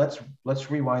present. So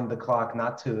let's rewind the clock,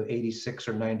 not to 86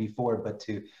 or 94, but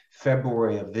to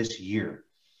February of this year.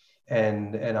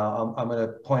 And I'm going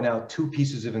to point out two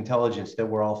pieces of intelligence that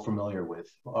we're all familiar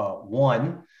with.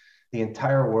 One, the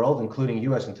entire world, including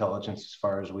U.S. intelligence, as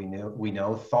far as we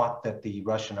know, thought that the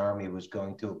Russian army was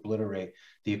going to obliterate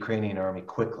the Ukrainian army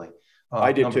quickly.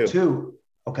 I did number too. Two,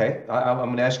 okay, I'm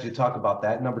going to ask you to talk about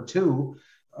that. Number two,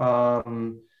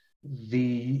 the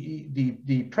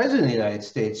president of the United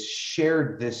States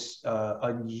shared this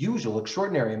unusual,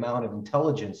 extraordinary amount of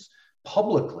intelligence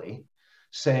publicly,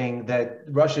 saying that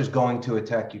Russia is going to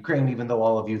attack Ukraine, even though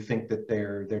all of you think that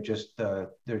they're just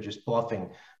bluffing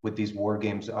with these war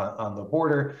games on the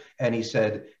border. And he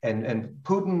said, and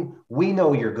Putin, we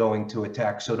know you're going to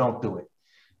attack, so don't do it.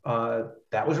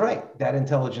 That was right. That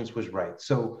intelligence was right.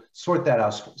 So sort that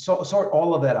out. Sort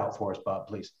all of that out for us, Bob,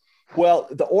 please. Well,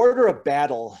 the order of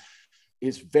battle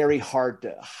is very hard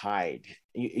to hide.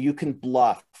 You can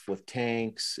bluff with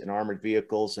tanks and armored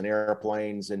vehicles and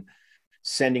airplanes and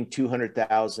sending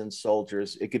 200,000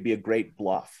 soldiers. It could be a great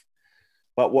bluff.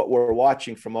 But what we're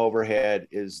watching from overhead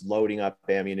is loading up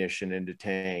ammunition into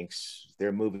tanks.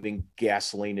 They're moving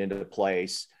gasoline into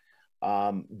place.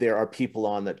 There are people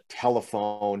on the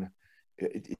telephone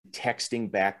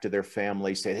texting back to their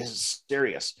families, say, this is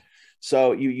serious.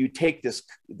 So you take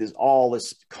all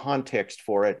this context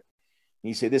for it, and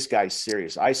you say, this guy's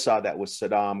serious. I saw that with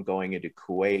Saddam going into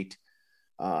Kuwait,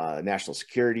 National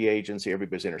Security Agency,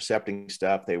 everybody's intercepting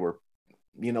stuff. They were,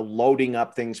 loading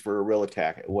up things for a real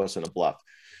attack. It wasn't a bluff.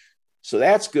 So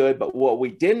that's good. But what we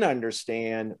didn't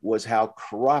understand was how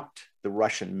corrupt the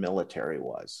Russian military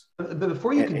was. But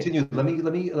before you continue, let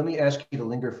me ask you to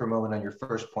linger for a moment on your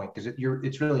first point, because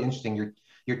it's really interesting.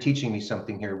 You're teaching me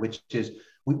something here, which is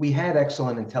we had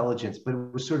excellent intelligence, but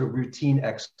it was sort of routine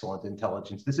excellent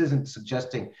intelligence. This isn't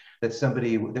suggesting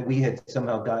that we had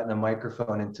somehow gotten a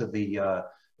microphone into the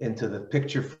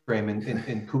picture frame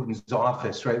in Putin's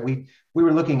office, right? We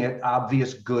were looking at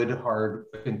obvious, good, hard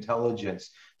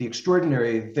intelligence. The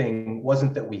extraordinary thing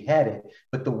wasn't that we had it,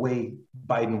 but the way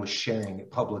Biden was sharing it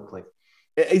publicly.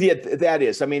 Yeah, that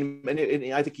is. I mean,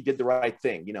 and I think he did the right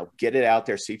thing. Get it out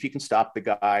there, see if you can stop the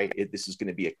guy. This is going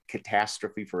to be a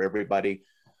catastrophe for everybody.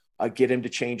 get him to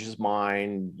change his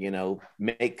mind, you know,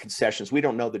 make concessions. We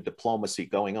don't know the diplomacy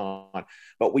going on,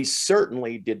 but we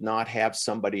certainly did not have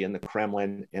somebody in the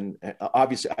Kremlin. And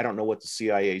obviously, I don't know what the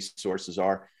CIA sources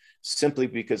are, simply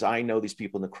because I know these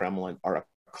people in the Kremlin are a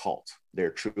cult.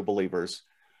 They're true believers,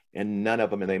 and none of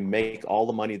them, and they make all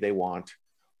the money they want,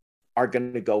 are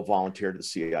going to go volunteer to the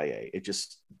CIA. It's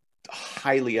just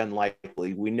highly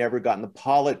unlikely. We never got in the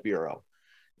Politburo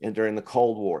and during the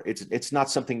Cold War. It's not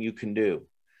something you can do.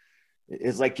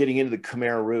 It's like getting into the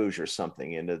Khmer Rouge or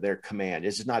something, into their command.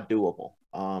 It's just not doable.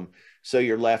 So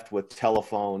you're left with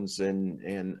telephones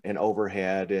and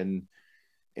overhead and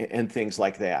things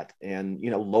like that, and,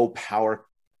 you know, low power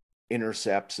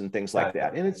intercepts and things like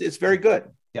that. And it's very good.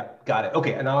 Yeah, got it.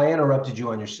 Okay, and now I interrupted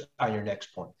you on your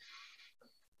next point.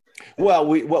 Well,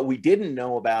 what we didn't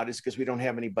know about is, because we don't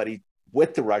have anybody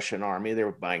with the Russian army, they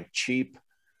were buying cheap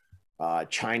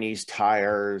Chinese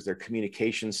tires, their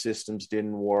communication systems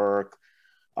didn't work,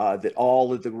 that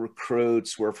all of the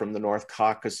recruits were from the North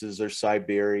Caucasus or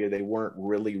Siberia. They weren't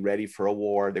really ready for a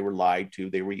war. They were lied to.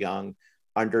 They were young,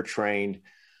 undertrained.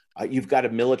 You've got a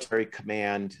military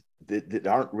command that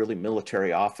aren't really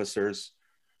military officers,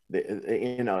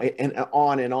 you know, and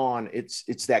on and on. It's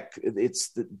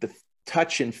the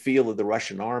touch and feel of the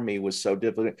Russian army was so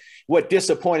difficult. What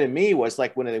disappointed me was,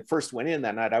 like, when they first went in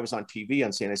that night, I was on TV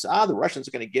on CNN. I said, the Russians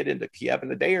are going to get into Kiev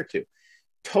in a day or two.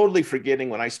 Totally forgetting,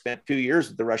 when I spent 2 years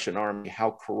with the Russian army,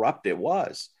 how corrupt it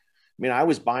was. I mean, I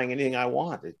was buying anything I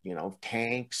wanted, you know,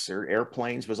 tanks or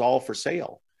airplanes was all for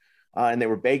sale. And they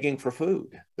were begging for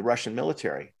food, the Russian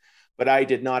military. But I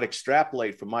did not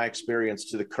extrapolate from my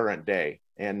experience to the current day.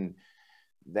 And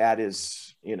that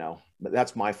is, you know,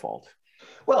 that's my fault.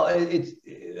 Well, it's,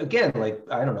 again, like,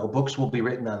 I don't know, books will be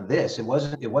written on this. It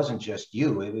wasn't just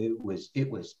you. It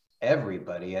was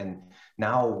everybody. And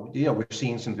now, you know, we're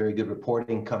seeing some very good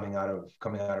reporting coming out of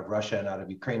Russia and out of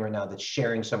Ukraine right now that's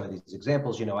sharing some of these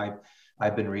examples. You know,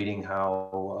 I've been reading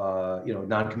how you know,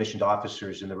 non-commissioned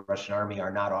officers in the Russian army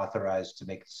are not authorized to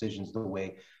make decisions the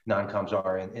way non-coms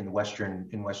are in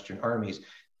Western armies.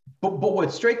 But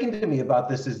what's striking to me about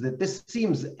this is that this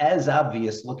seems as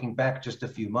obvious, looking back just a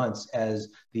few months, as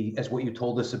what you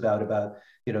told us about,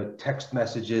 you know, text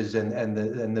messages and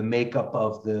the makeup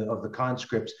of the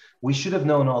conscripts. We should have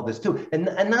known all this too, and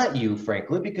not you,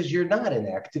 frankly, because you're not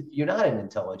an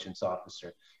intelligence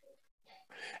officer.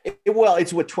 Well,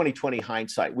 it's with 2020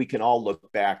 hindsight. We can all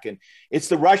look back, and it's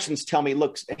the Russians tell me,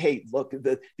 look,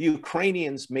 the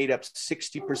Ukrainians made up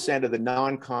 60% of the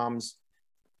non-coms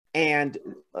and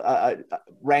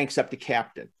ranks up to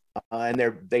captain, and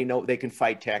they know they can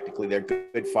fight tactically. They're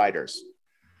good fighters.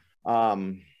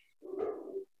 I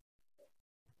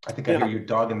think I hear your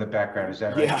dog in the background. Is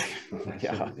that right? Yeah,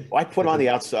 yeah. Well, I put on the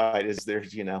outside. Is there,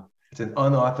 you know? It's an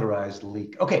unauthorized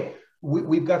leak. Okay,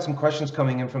 we've got some questions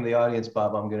coming in from the audience,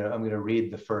 Bob. I'm gonna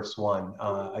read the first one.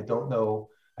 I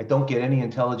don't get any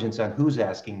intelligence on who's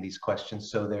asking these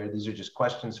questions, so these are just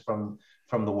questions from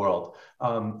the world.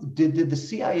 Did the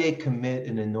CIA commit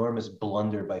an enormous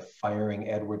blunder by firing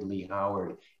Edward Lee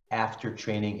Howard after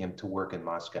training him to work in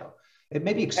Moscow?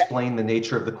 Maybe explain the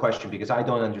nature of the question, because I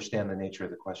don't understand the nature of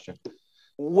the question.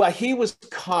 Well, he was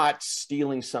caught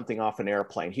stealing something off an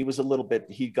airplane. He was a little bit,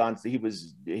 he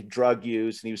was drug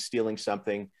use, and he was stealing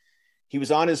something. He was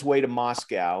on his way to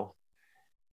Moscow.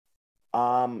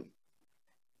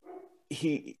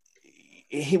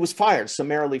 He was fired,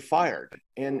 summarily fired.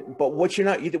 But what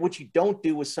you don't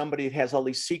do with somebody that has all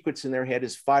these secrets in their head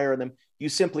is fire them. You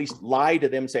simply lie to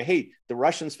them and say, hey, the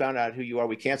Russians found out who you are.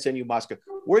 We can't send you to Moscow.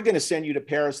 We're going to send you to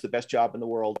Paris, the best job in the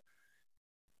world.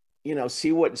 You know,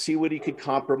 see what he could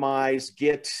compromise,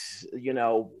 get,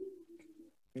 and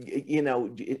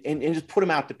just put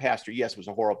him out to pasture. Yes, it was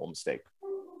a horrible mistake.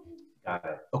 Got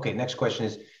it. Okay, next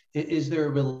question is there a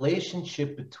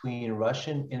relationship between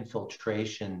Russian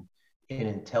infiltration in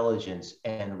intelligence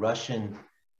and Russian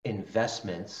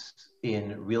investments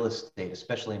in real estate,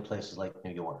 especially in places like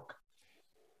New York?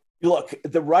 Look,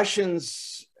 the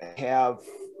Russians have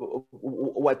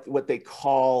what they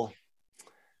call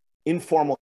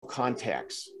informal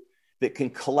contacts that can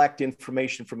collect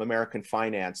information from American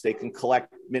finance. They can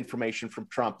collect information from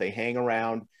Trump. They hang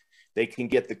around. They can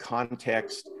get the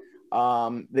context.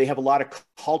 They have a lot of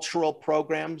cultural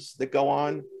programs that go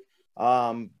on.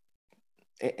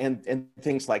 And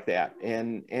things like that,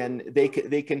 and they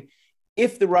can,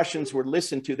 if the Russians were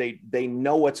listened to, they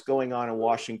know what's going on in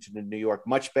Washington and New York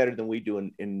much better than we do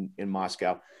in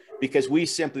Moscow, because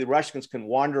the Russians can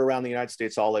wander around the United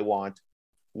States all they want.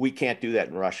 We can't do that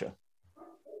in Russia.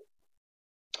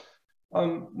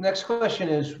 Next question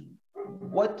is,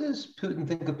 What does Putin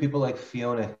think of people like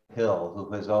Fiona Hill,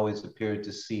 who has always appeared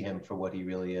to see him for what he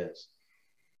really is?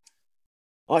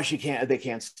 Oh, they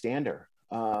can't stand her.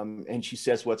 And she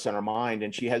says what's on her mind,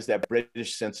 and she has that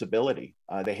British sensibility.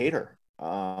 They hate her.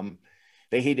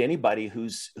 They hate anybody who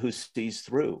sees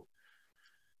through.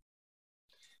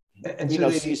 And so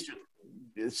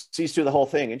sees through the whole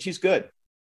thing, and she's good.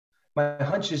 My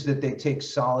hunch is that they take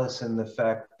solace in the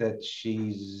fact that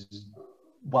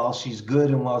while she's good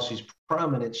and while she's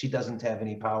prominent, she doesn't have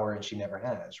any power, and she never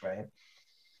has, right?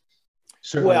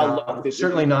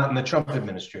 Certainly not in the Trump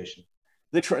administration.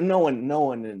 No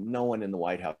one in the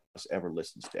White House ever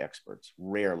listens to experts.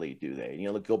 Rarely do they.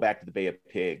 Go back to the Bay of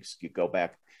Pigs. You go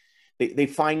back. They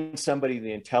find somebody in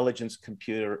the intelligence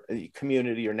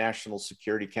community or National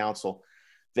Security Council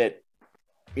that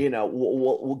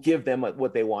will give them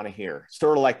what they want to hear.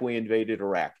 Sort of like we invaded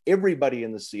Iraq. Everybody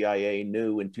in the CIA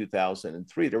knew in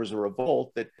 2003 there was a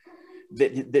revolt that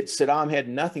Saddam had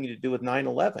nothing to do with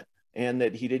 9/11, and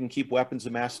that he didn't keep weapons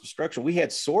of mass destruction. We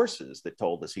had sources that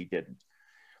told us he didn't.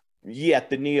 Yet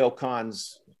the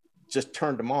neocons just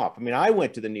turned him off. I mean, I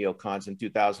went to the neocons in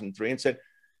 2003 and said,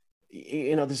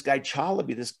 this guy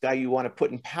Chalabi, this guy you want to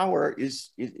put in power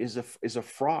is a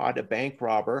fraud, a bank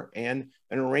robber, and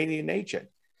an Iranian agent.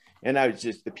 And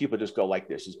the people just go like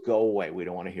this: just go away. We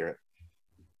don't want to hear it.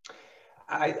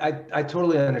 I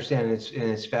totally understand,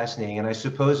 and it's fascinating. And I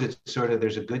suppose it's sort of,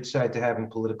 there's a good side to having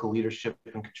political leadership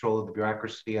and control of the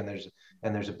bureaucracy, and there's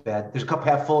a cup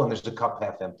half full and there's a cup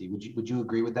half empty. Would you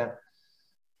agree with that?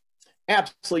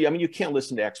 Absolutely. I mean, you can't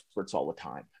listen to experts all the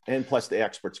time, and plus the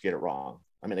experts get it wrong.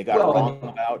 I mean, they got it wrong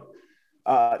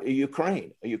about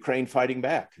Ukraine fighting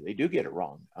back. They do get it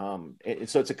wrong. And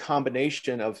so it's a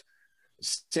combination of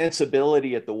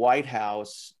sensibility at the White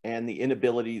House and the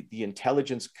inability, the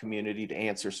intelligence community, to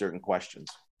answer certain questions.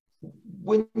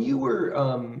 When you were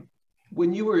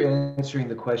answering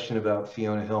the question about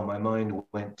Fiona Hill, my mind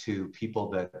went to people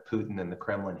that Putin and the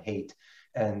Kremlin hate,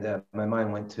 and my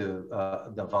mind went to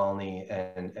Navalny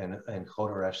and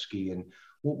Khodorkovsky. And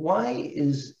why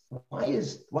is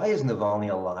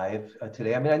Navalny alive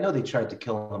today? I mean, I know they tried to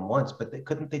kill him once, but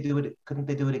couldn't they do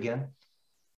it again?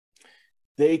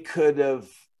 They could have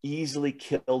easily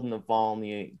killed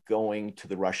Navalny going to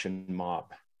the Russian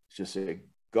mob. Just say,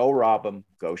 go rob him,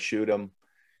 go shoot him.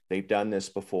 They've done this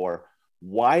before.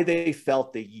 Why they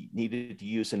felt they needed to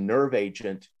use a nerve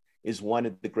agent is one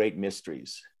of the great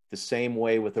mysteries. The same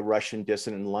way with the Russian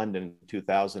dissident in London in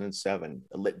 2007,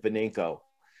 Litvinenko,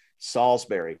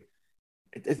 Salisbury.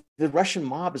 The Russian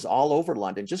mob is all over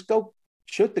London. Just go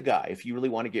shoot the guy if you really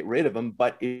want to get rid of him.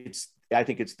 But I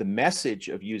think it's the message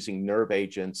of using nerve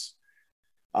agents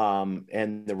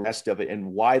and the rest of it,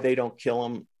 and why they don't kill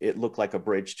him. It looked like a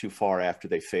bridge too far after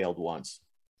they failed once.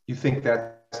 You think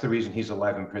that's the reason he's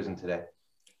alive in prison today?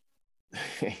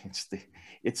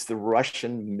 It's the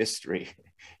Russian mystery.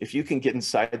 If you can get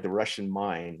inside the Russian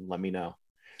mind, let me know.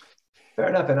 Fair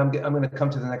enough. And I'm going to come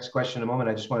to the next question in a moment.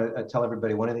 I just want to tell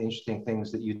everybody, one of the interesting things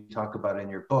that you talk about in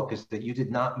your book is that you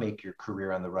did not make your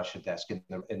career on the Russia desk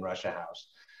in Russia House.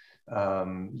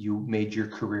 You made your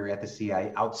career at the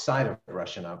CIA outside of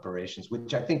Russian operations,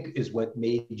 which I think is what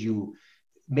made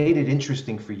it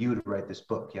interesting for you to write this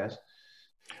book. Yes.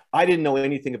 I didn't know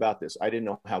anything about this. I didn't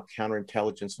know how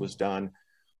counterintelligence was done.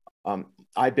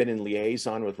 I've been in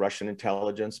liaison with Russian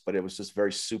intelligence, but it was just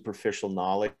very superficial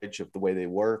knowledge of the way they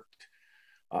worked.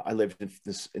 I lived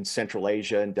in Central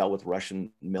Asia and dealt with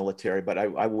Russian military, but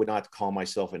I would not call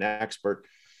myself an expert.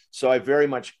 So I very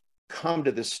much come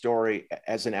to this story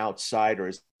as an outsider.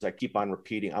 As I keep on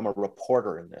repeating, I'm a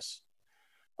reporter in this,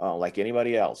 like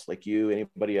anybody else, like you,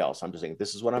 anybody else. I'm just saying,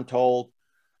 this is what I'm told.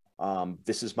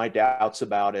 This is my doubts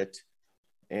about it.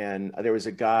 And there was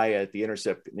a guy at The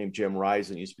Intercept named Jim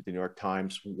Risen, used to be at the New York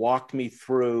Times, walked me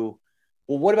through,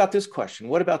 well, what about this question?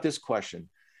 What about this question?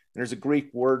 And there's a Greek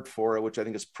word for it, which I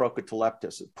think is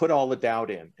prokateleptos. Put all the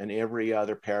doubt in every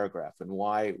other paragraph, and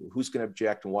why, who's going to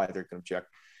object and why they're going to object,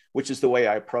 which is the way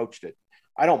I approached it.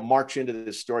 I don't march into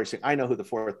this story saying, I know who the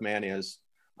fourth man is.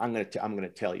 I'm going to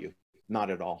tell you. Not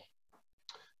at all.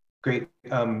 Great.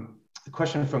 The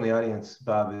question from the audience,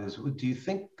 Bob, is: do you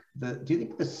think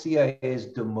the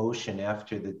CIA's demotion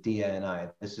after the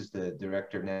DNI, this is the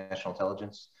Director of National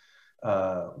Intelligence,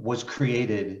 was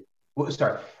created? Well,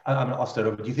 sorry, I'll start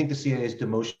over. Do you think the CIA's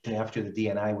demotion after the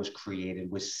DNI was created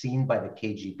was seen by the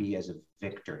KGB as a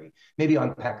victory? Maybe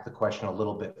unpack the question a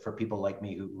little bit for people like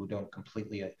me who don't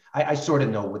completely. I sort of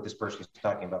know what this person is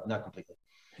talking about, but not completely.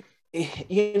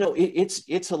 You know,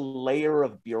 it's a layer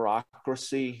of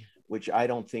bureaucracy which I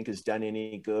don't think has done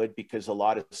any good, because a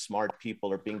lot of smart people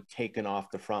are being taken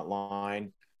off the front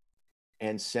line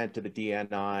and sent to the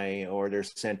DNI, or they're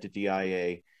sent to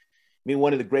DIA. I mean,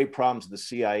 one of the great problems of the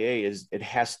CIA is there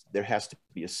has to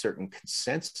be a certain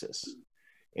consensus.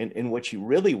 And what you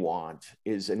really want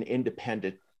is an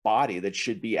independent body that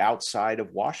should be outside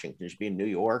of Washington. It should be in New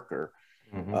York or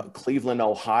Cleveland,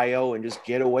 Ohio, and just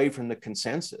get away from the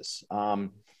consensus.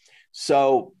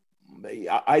 So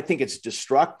I think it's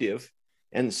destructive.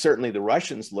 And certainly the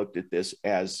Russians looked at this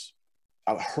as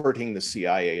hurting the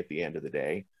CIA at the end of the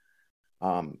day.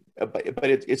 But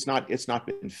it's not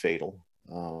been fatal.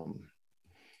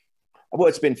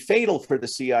 What's been fatal for the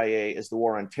CIA is the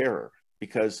war on terror,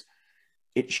 because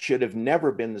it should have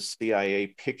never been the CIA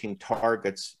picking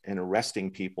targets and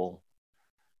arresting people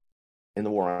in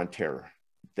the war on terror.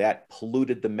 That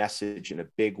polluted the message in a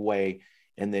big way,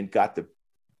 and then got the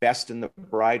best and the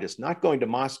brightest not going to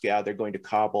Moscow, they're going to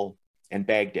Kabul and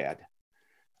Baghdad,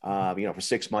 for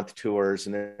 6-month tours,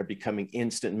 and they're becoming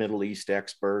instant Middle East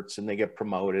experts, and they get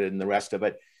promoted and the rest of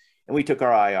it. And we took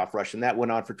our eye off Russia, and that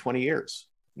went on for 20 years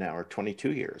now, or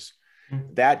 22 years.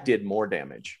 That did more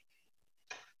damage.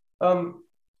 I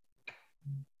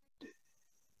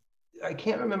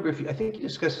can't remember I think you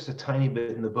discussed this a tiny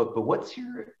bit in the book, but what's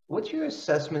your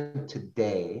assessment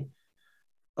today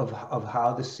of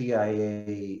how the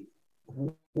CIA,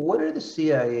 what are the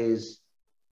CIA's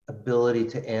ability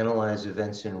to analyze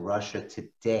events in Russia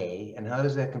today, and how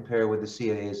does that compare with the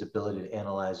CIA's ability to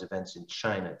analyze events in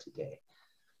China today?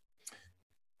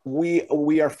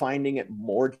 We are finding it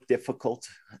more difficult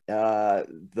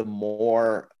the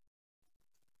more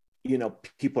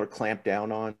people are clamped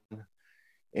down on.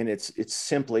 And it's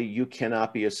simply, you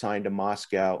cannot be assigned to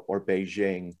Moscow or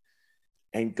Beijing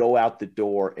and go out the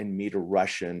door and meet a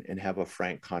Russian and have a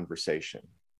frank conversation.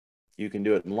 You can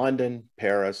do it in London,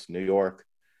 Paris, New York,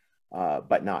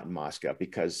 but not in Moscow,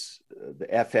 because the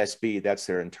FSB, that's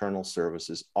their internal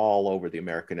services all over the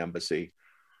American embassy.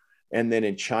 And then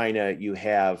in China, you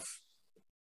have,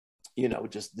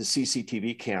 just the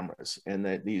CCTV cameras and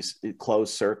these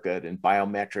closed circuit and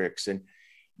biometrics, and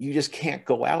you just can't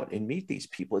go out and meet these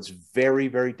people. It's very,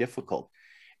 very difficult,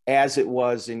 as it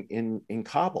was in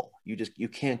Kabul. You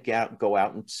can't go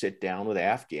out and sit down with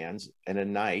Afghans in a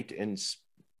night and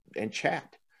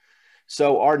chat.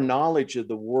 So our knowledge of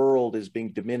the world is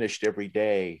being diminished every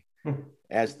day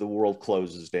as the world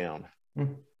closes down.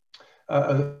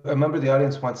 A member of the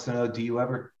audience wants to know,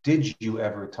 did you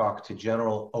ever talk to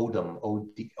General Odom,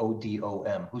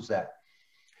 O-D-O-M? Who's that?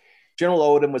 General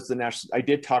Odom was the national. I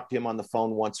did talk to him on the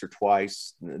phone once or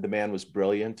twice. The man was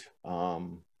brilliant.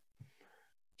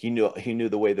 He knew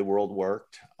the way the world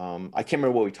worked. I can't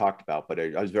remember what we talked about, but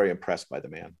I was very impressed by the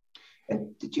man.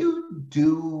 And did you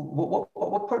do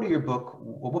what part of your book?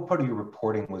 What part of your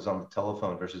reporting was on the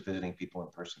telephone versus visiting people in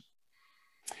person?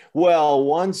 Well,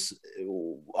 once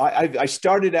I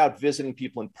started out visiting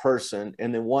people in person,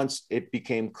 and then once it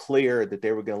became clear that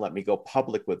they were going to let me go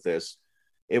public with this,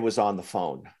 it was on the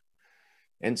phone.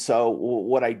 And so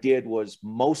what I did was,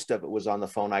 most of it was on the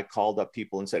phone. I called up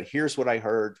people and said, here's what I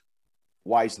heard.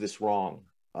 Why is this wrong?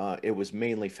 It was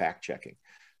mainly fact checking.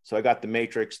 So I got the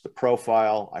matrix, the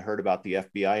profile. I heard about the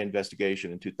FBI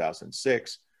investigation in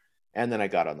 2006, and then I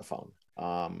got on the phone.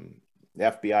 The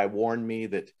FBI warned me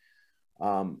that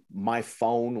my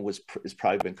phone has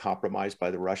probably been compromised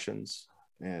by the Russians,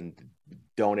 and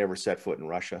don't ever set foot in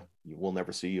Russia. We'll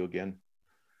never see you again.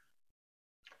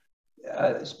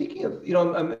 Speaking of,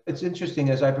 it's interesting,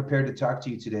 as I prepared to talk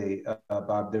to you today,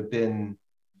 Bob, there've been,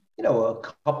 a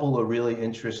couple of really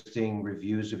interesting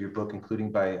reviews of your book,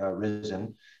 including by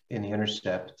Risen in The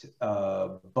Intercept.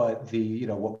 But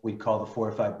what we call the 4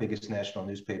 or 5 biggest national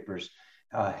newspapers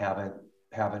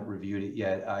haven't reviewed it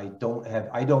yet.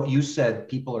 You said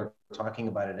people are talking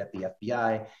about it at the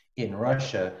FBI in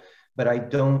Russia, but I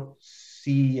don't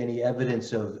see any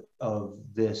evidence of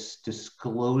this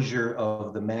disclosure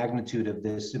of the magnitude of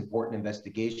this important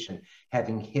investigation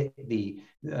having hit the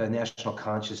national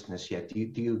consciousness yet. Do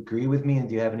you agree with me, and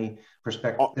do you have any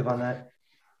perspective on that?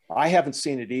 I haven't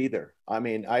seen it either. I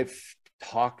mean, I've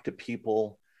talked to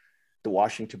people, the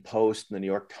Washington Post and the New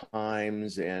York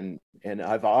Times, and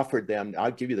I've offered them, I'll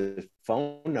give you the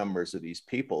phone numbers of these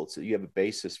people so you have a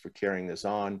basis for carrying this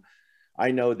on.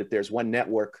 I know that there's one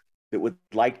network that would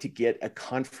like to get a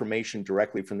confirmation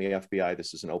directly from the FBI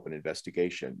this is an open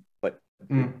investigation. But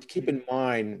keep in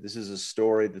mind, this is a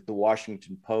story that the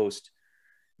Washington Post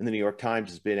and the New York Times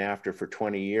has been after for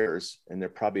 20 years, and they're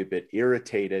probably a bit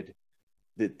irritated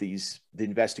that the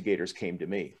investigators came to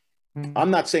me. I'm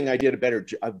not saying I did a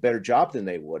better job than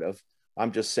they would have.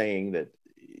 I'm just saying that,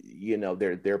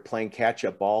 they're playing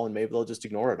catch-up ball, and maybe they'll just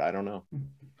ignore it. I don't know.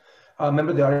 A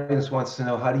member of the audience wants to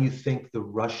know, how do you think the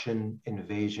Russian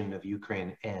invasion of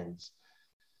Ukraine ends?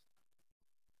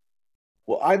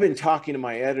 Well, I've been talking to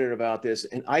my editor about this,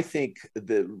 and I think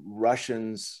the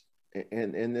Russians,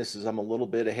 and this is, I'm a little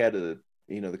bit ahead of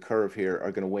the curve here,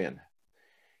 are going to win,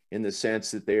 in the sense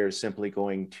that they are simply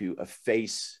going to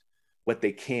efface what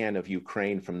they can of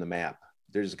Ukraine from the map.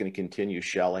 They're just going to continue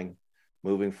shelling,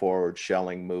 moving forward,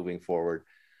 shelling, moving forward.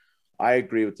 I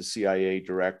agree with the CIA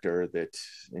director that,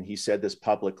 and he said this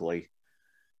publicly,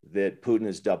 that Putin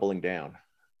is doubling down,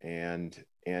 and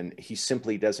he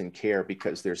simply doesn't care,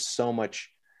 because there's so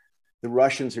much. The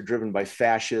Russians are driven by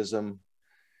fascism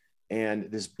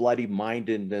and this bloody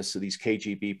mindedness of these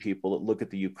KGB people that look at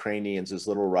the Ukrainians as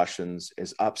little Russians,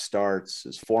 as upstarts,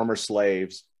 as former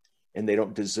slaves, and they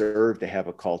don't deserve to have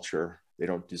a culture. They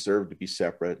don't deserve to be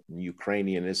separate. And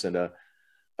Ukrainian isn't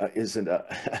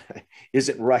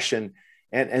Russian,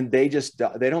 and they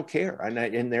don't care.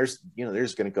 And there's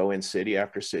going to go in city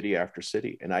after city after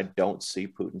city, and I don't see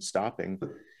Putin stopping.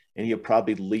 And he'll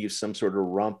probably leave some sort of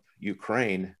rump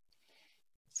Ukraine.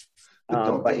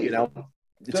 But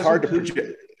it's hard to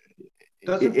project.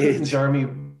 Doesn't Putin's army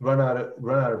run out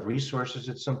of resources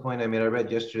at some point? I mean, I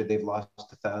read yesterday they've lost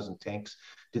 1,000 tanks.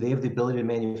 Do they have the ability to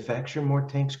manufacture more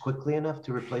tanks quickly enough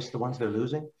to replace the ones they're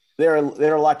losing? They're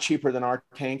a lot cheaper than our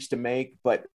tanks to make,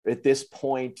 but at this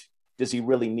point, does he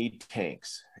really need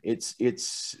tanks? It's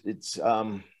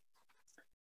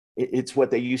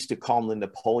what they used to call in the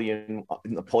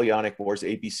Napoleonic Wars,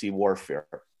 ABC warfare: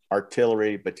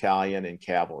 artillery, battalion, and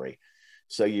cavalry.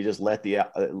 So you just let the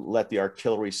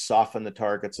artillery soften the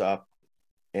targets up,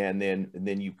 and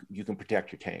then you can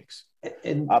protect your tanks.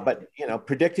 But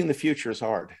predicting the future is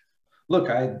hard. Look,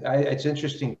 it's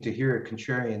interesting to hear a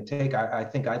contrarian take. I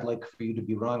think I'd like for you to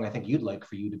be wrong. I think you'd like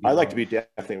for you to be wrong. I'd like to be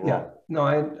definitely wrong. Yeah, no,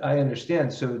 I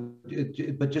understand. So,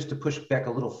 but just to push back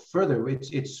a little further,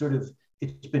 it's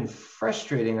been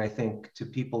frustrating, I think, to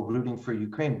people rooting for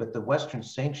Ukraine, but the Western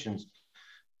sanctions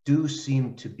do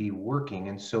seem to be working.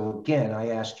 And so again,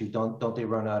 I asked you, don't they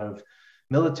run out of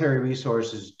military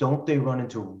resources? Don't they run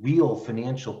into real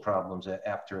financial problems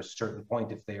after a certain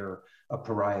point if they are a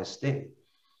pariah state?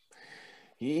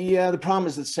 Yeah, the problem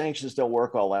is that sanctions don't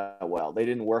work all that well. They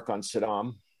didn't work on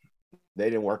Saddam. They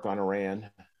didn't work on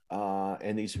Iran.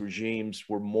 And these regimes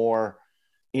were more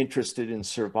interested in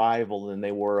survival than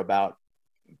they were about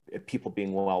people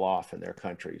being well off in their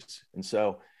countries.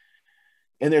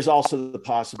 And there's also the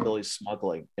possibility of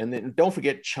smuggling. And then don't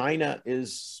forget, China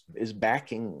is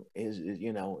backing,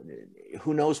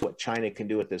 who knows what China can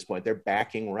do at this point. They're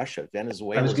backing Russia.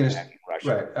 Venezuela is backing Russia.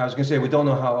 Right. I was going to say, we don't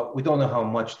know how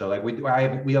much though. Like we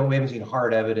haven't seen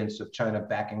hard evidence of China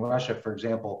backing Russia, for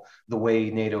example, the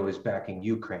way NATO is backing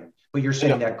Ukraine. But you're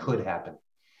saying that could happen.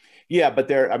 Yeah,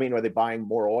 but are they buying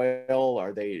more oil?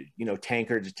 Are they,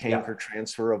 tanker to tanker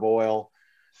transfer of oil?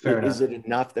 Is it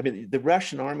enough? I mean, the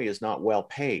Russian army is not well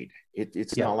paid.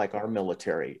 It's not like our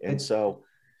military. And so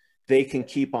they can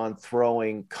keep on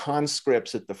throwing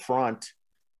conscripts at the front.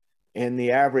 And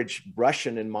the average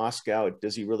Russian in Moscow,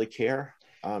 does he really care?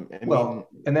 And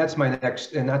that's my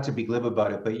next, and not to be glib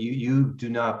about it, but you do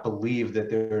not believe that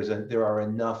there are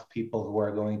enough people who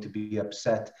are going to be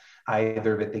upset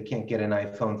either that they can't get an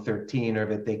iPhone 13 or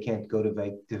that they can't go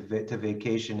to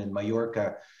vacation in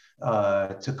Mallorca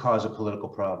to cause a political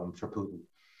problem for Putin.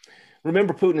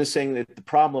 Remember, Putin is saying that the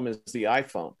problem is the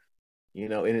iPhone,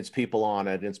 and it's people on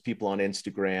it, and it's people on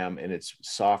Instagram, and it's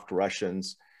soft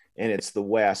Russians, and it's the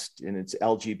West, and it's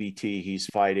LGBT he's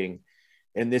fighting.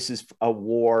 And this is a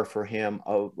war for him,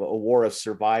 a war of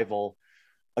survival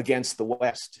against the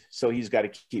West. So he's got to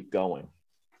keep going.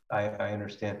 I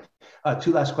understand.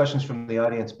 Two last questions from the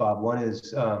audience, Bob. One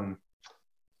is, I'm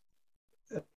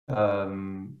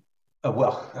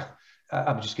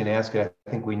just going to ask it. I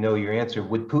think we know your answer.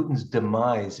 Would Putin's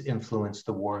demise influence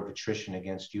the war of attrition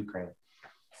against Ukraine?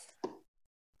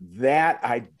 That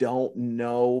I don't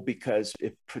know, because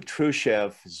if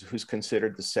Patrushev, who's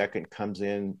considered the second, comes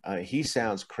in, he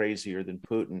sounds crazier than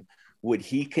Putin. Would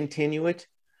he continue it?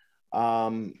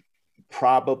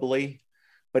 Probably.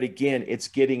 But again, it's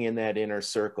getting in that inner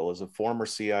circle. As a former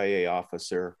CIA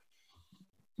officer,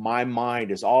 my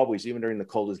mind is always, even during the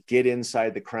Cold, is get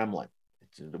inside the Kremlin.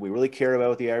 Do we really care about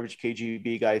what the average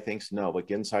KGB guy thinks? No, but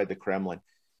get inside the Kremlin.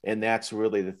 And that's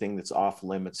really the thing that's off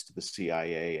limits to the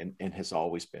CIA and has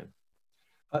always been.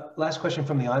 Last question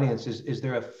from the audience is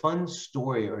there a fun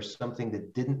story or something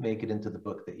that didn't make it into the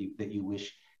book that you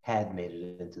wish had made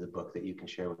it into the book that you can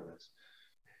share with us?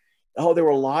 Oh, there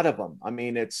were a lot of them. I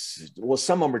mean,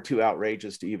 some of them are too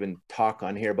outrageous to even talk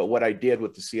on here. But what I did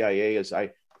with the CIA is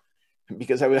I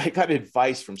because I got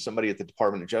advice from somebody at the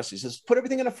Department of Justice. He says, put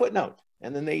everything in a footnote.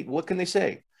 And then what can they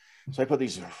say? So I put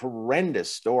these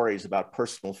horrendous stories about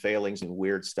personal failings and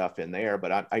weird stuff in there,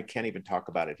 but I can't even talk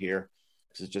about it here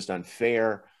because it's just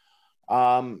unfair.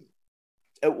 One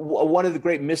of the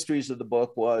great mysteries of the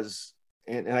book was,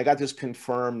 and I got this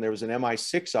confirmed, there was an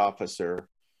MI6 officer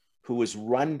who was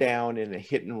run down in a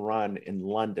hit and run in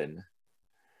London.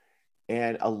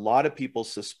 And a lot of people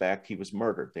suspect he was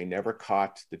murdered. They never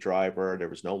caught the driver. There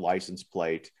was no license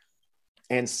plate.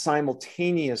 And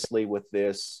simultaneously with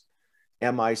this,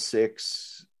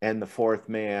 MI6 and the fourth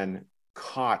man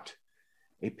caught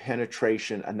a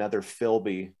penetration, another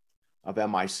Philby of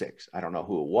MI6. I don't know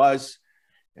who it was.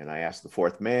 And I asked the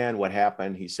fourth man what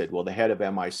happened. He said, well, the head of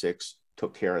MI6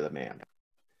 took care of the man.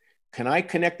 Can I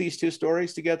connect these two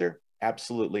stories together?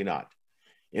 Absolutely not.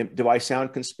 Do I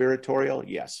sound conspiratorial?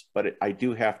 Yes, but I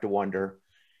do have to wonder.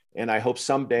 And I hope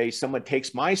someday someone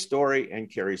takes my story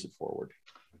and carries it forward.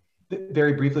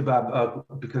 Very briefly, Bob,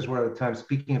 because we're out of time,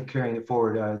 speaking of carrying it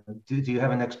forward, do you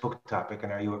have a next book topic,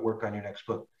 and are you at work on your next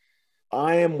book?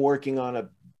 I am working on a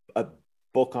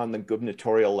book on the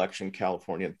gubernatorial election in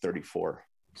California in 34,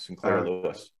 Sinclair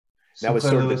Lewis. That was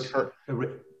sort of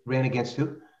ran against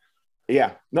who?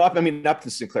 Yeah, no, I mean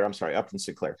Upton Sinclair. I'm sorry, Upton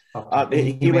Sinclair.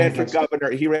 Okay. He ran for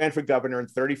governor. He ran for governor in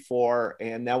 34,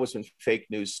 and that was when fake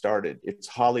news started. It's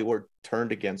Hollywood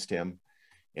turned against him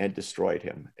and destroyed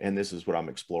him, and this is what I'm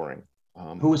exploring.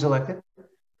 Who was elected?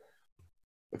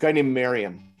 A guy named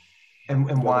Merriam.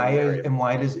 And why? Merriam. And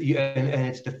why does? And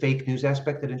it's the fake news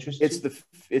aspect that interests you?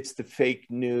 It's the fake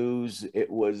news. It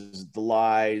was the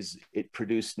lies. It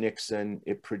produced Nixon.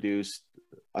 It produced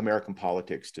American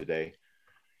politics today.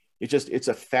 It's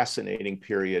a fascinating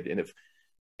period. And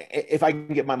if I can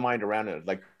get my mind around it, I'd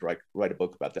like to write a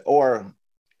book about that, or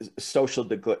social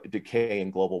decay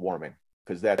and global warming,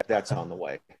 because that's on the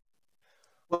way.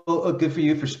 Well, good for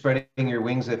you for spreading your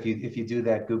wings if you do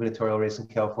that gubernatorial race in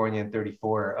California in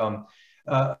 34.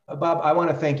 Bob, I want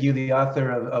to thank you, the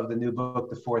author of the new book,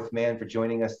 The Fourth Man, for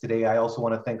joining us today. I also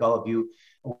want to thank all of you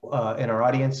in our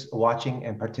audience watching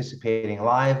and participating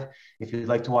live. If you'd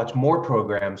like to watch more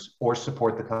programs or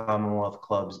support the Commonwealth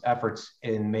Club's efforts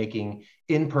in making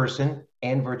in-person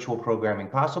and virtual programming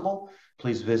possible,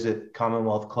 please visit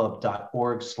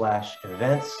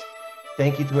commonwealthclub.org/events.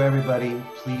 Thank you to everybody.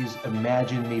 Please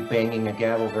imagine me banging a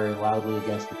gavel very loudly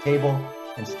against the table,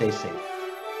 and stay safe.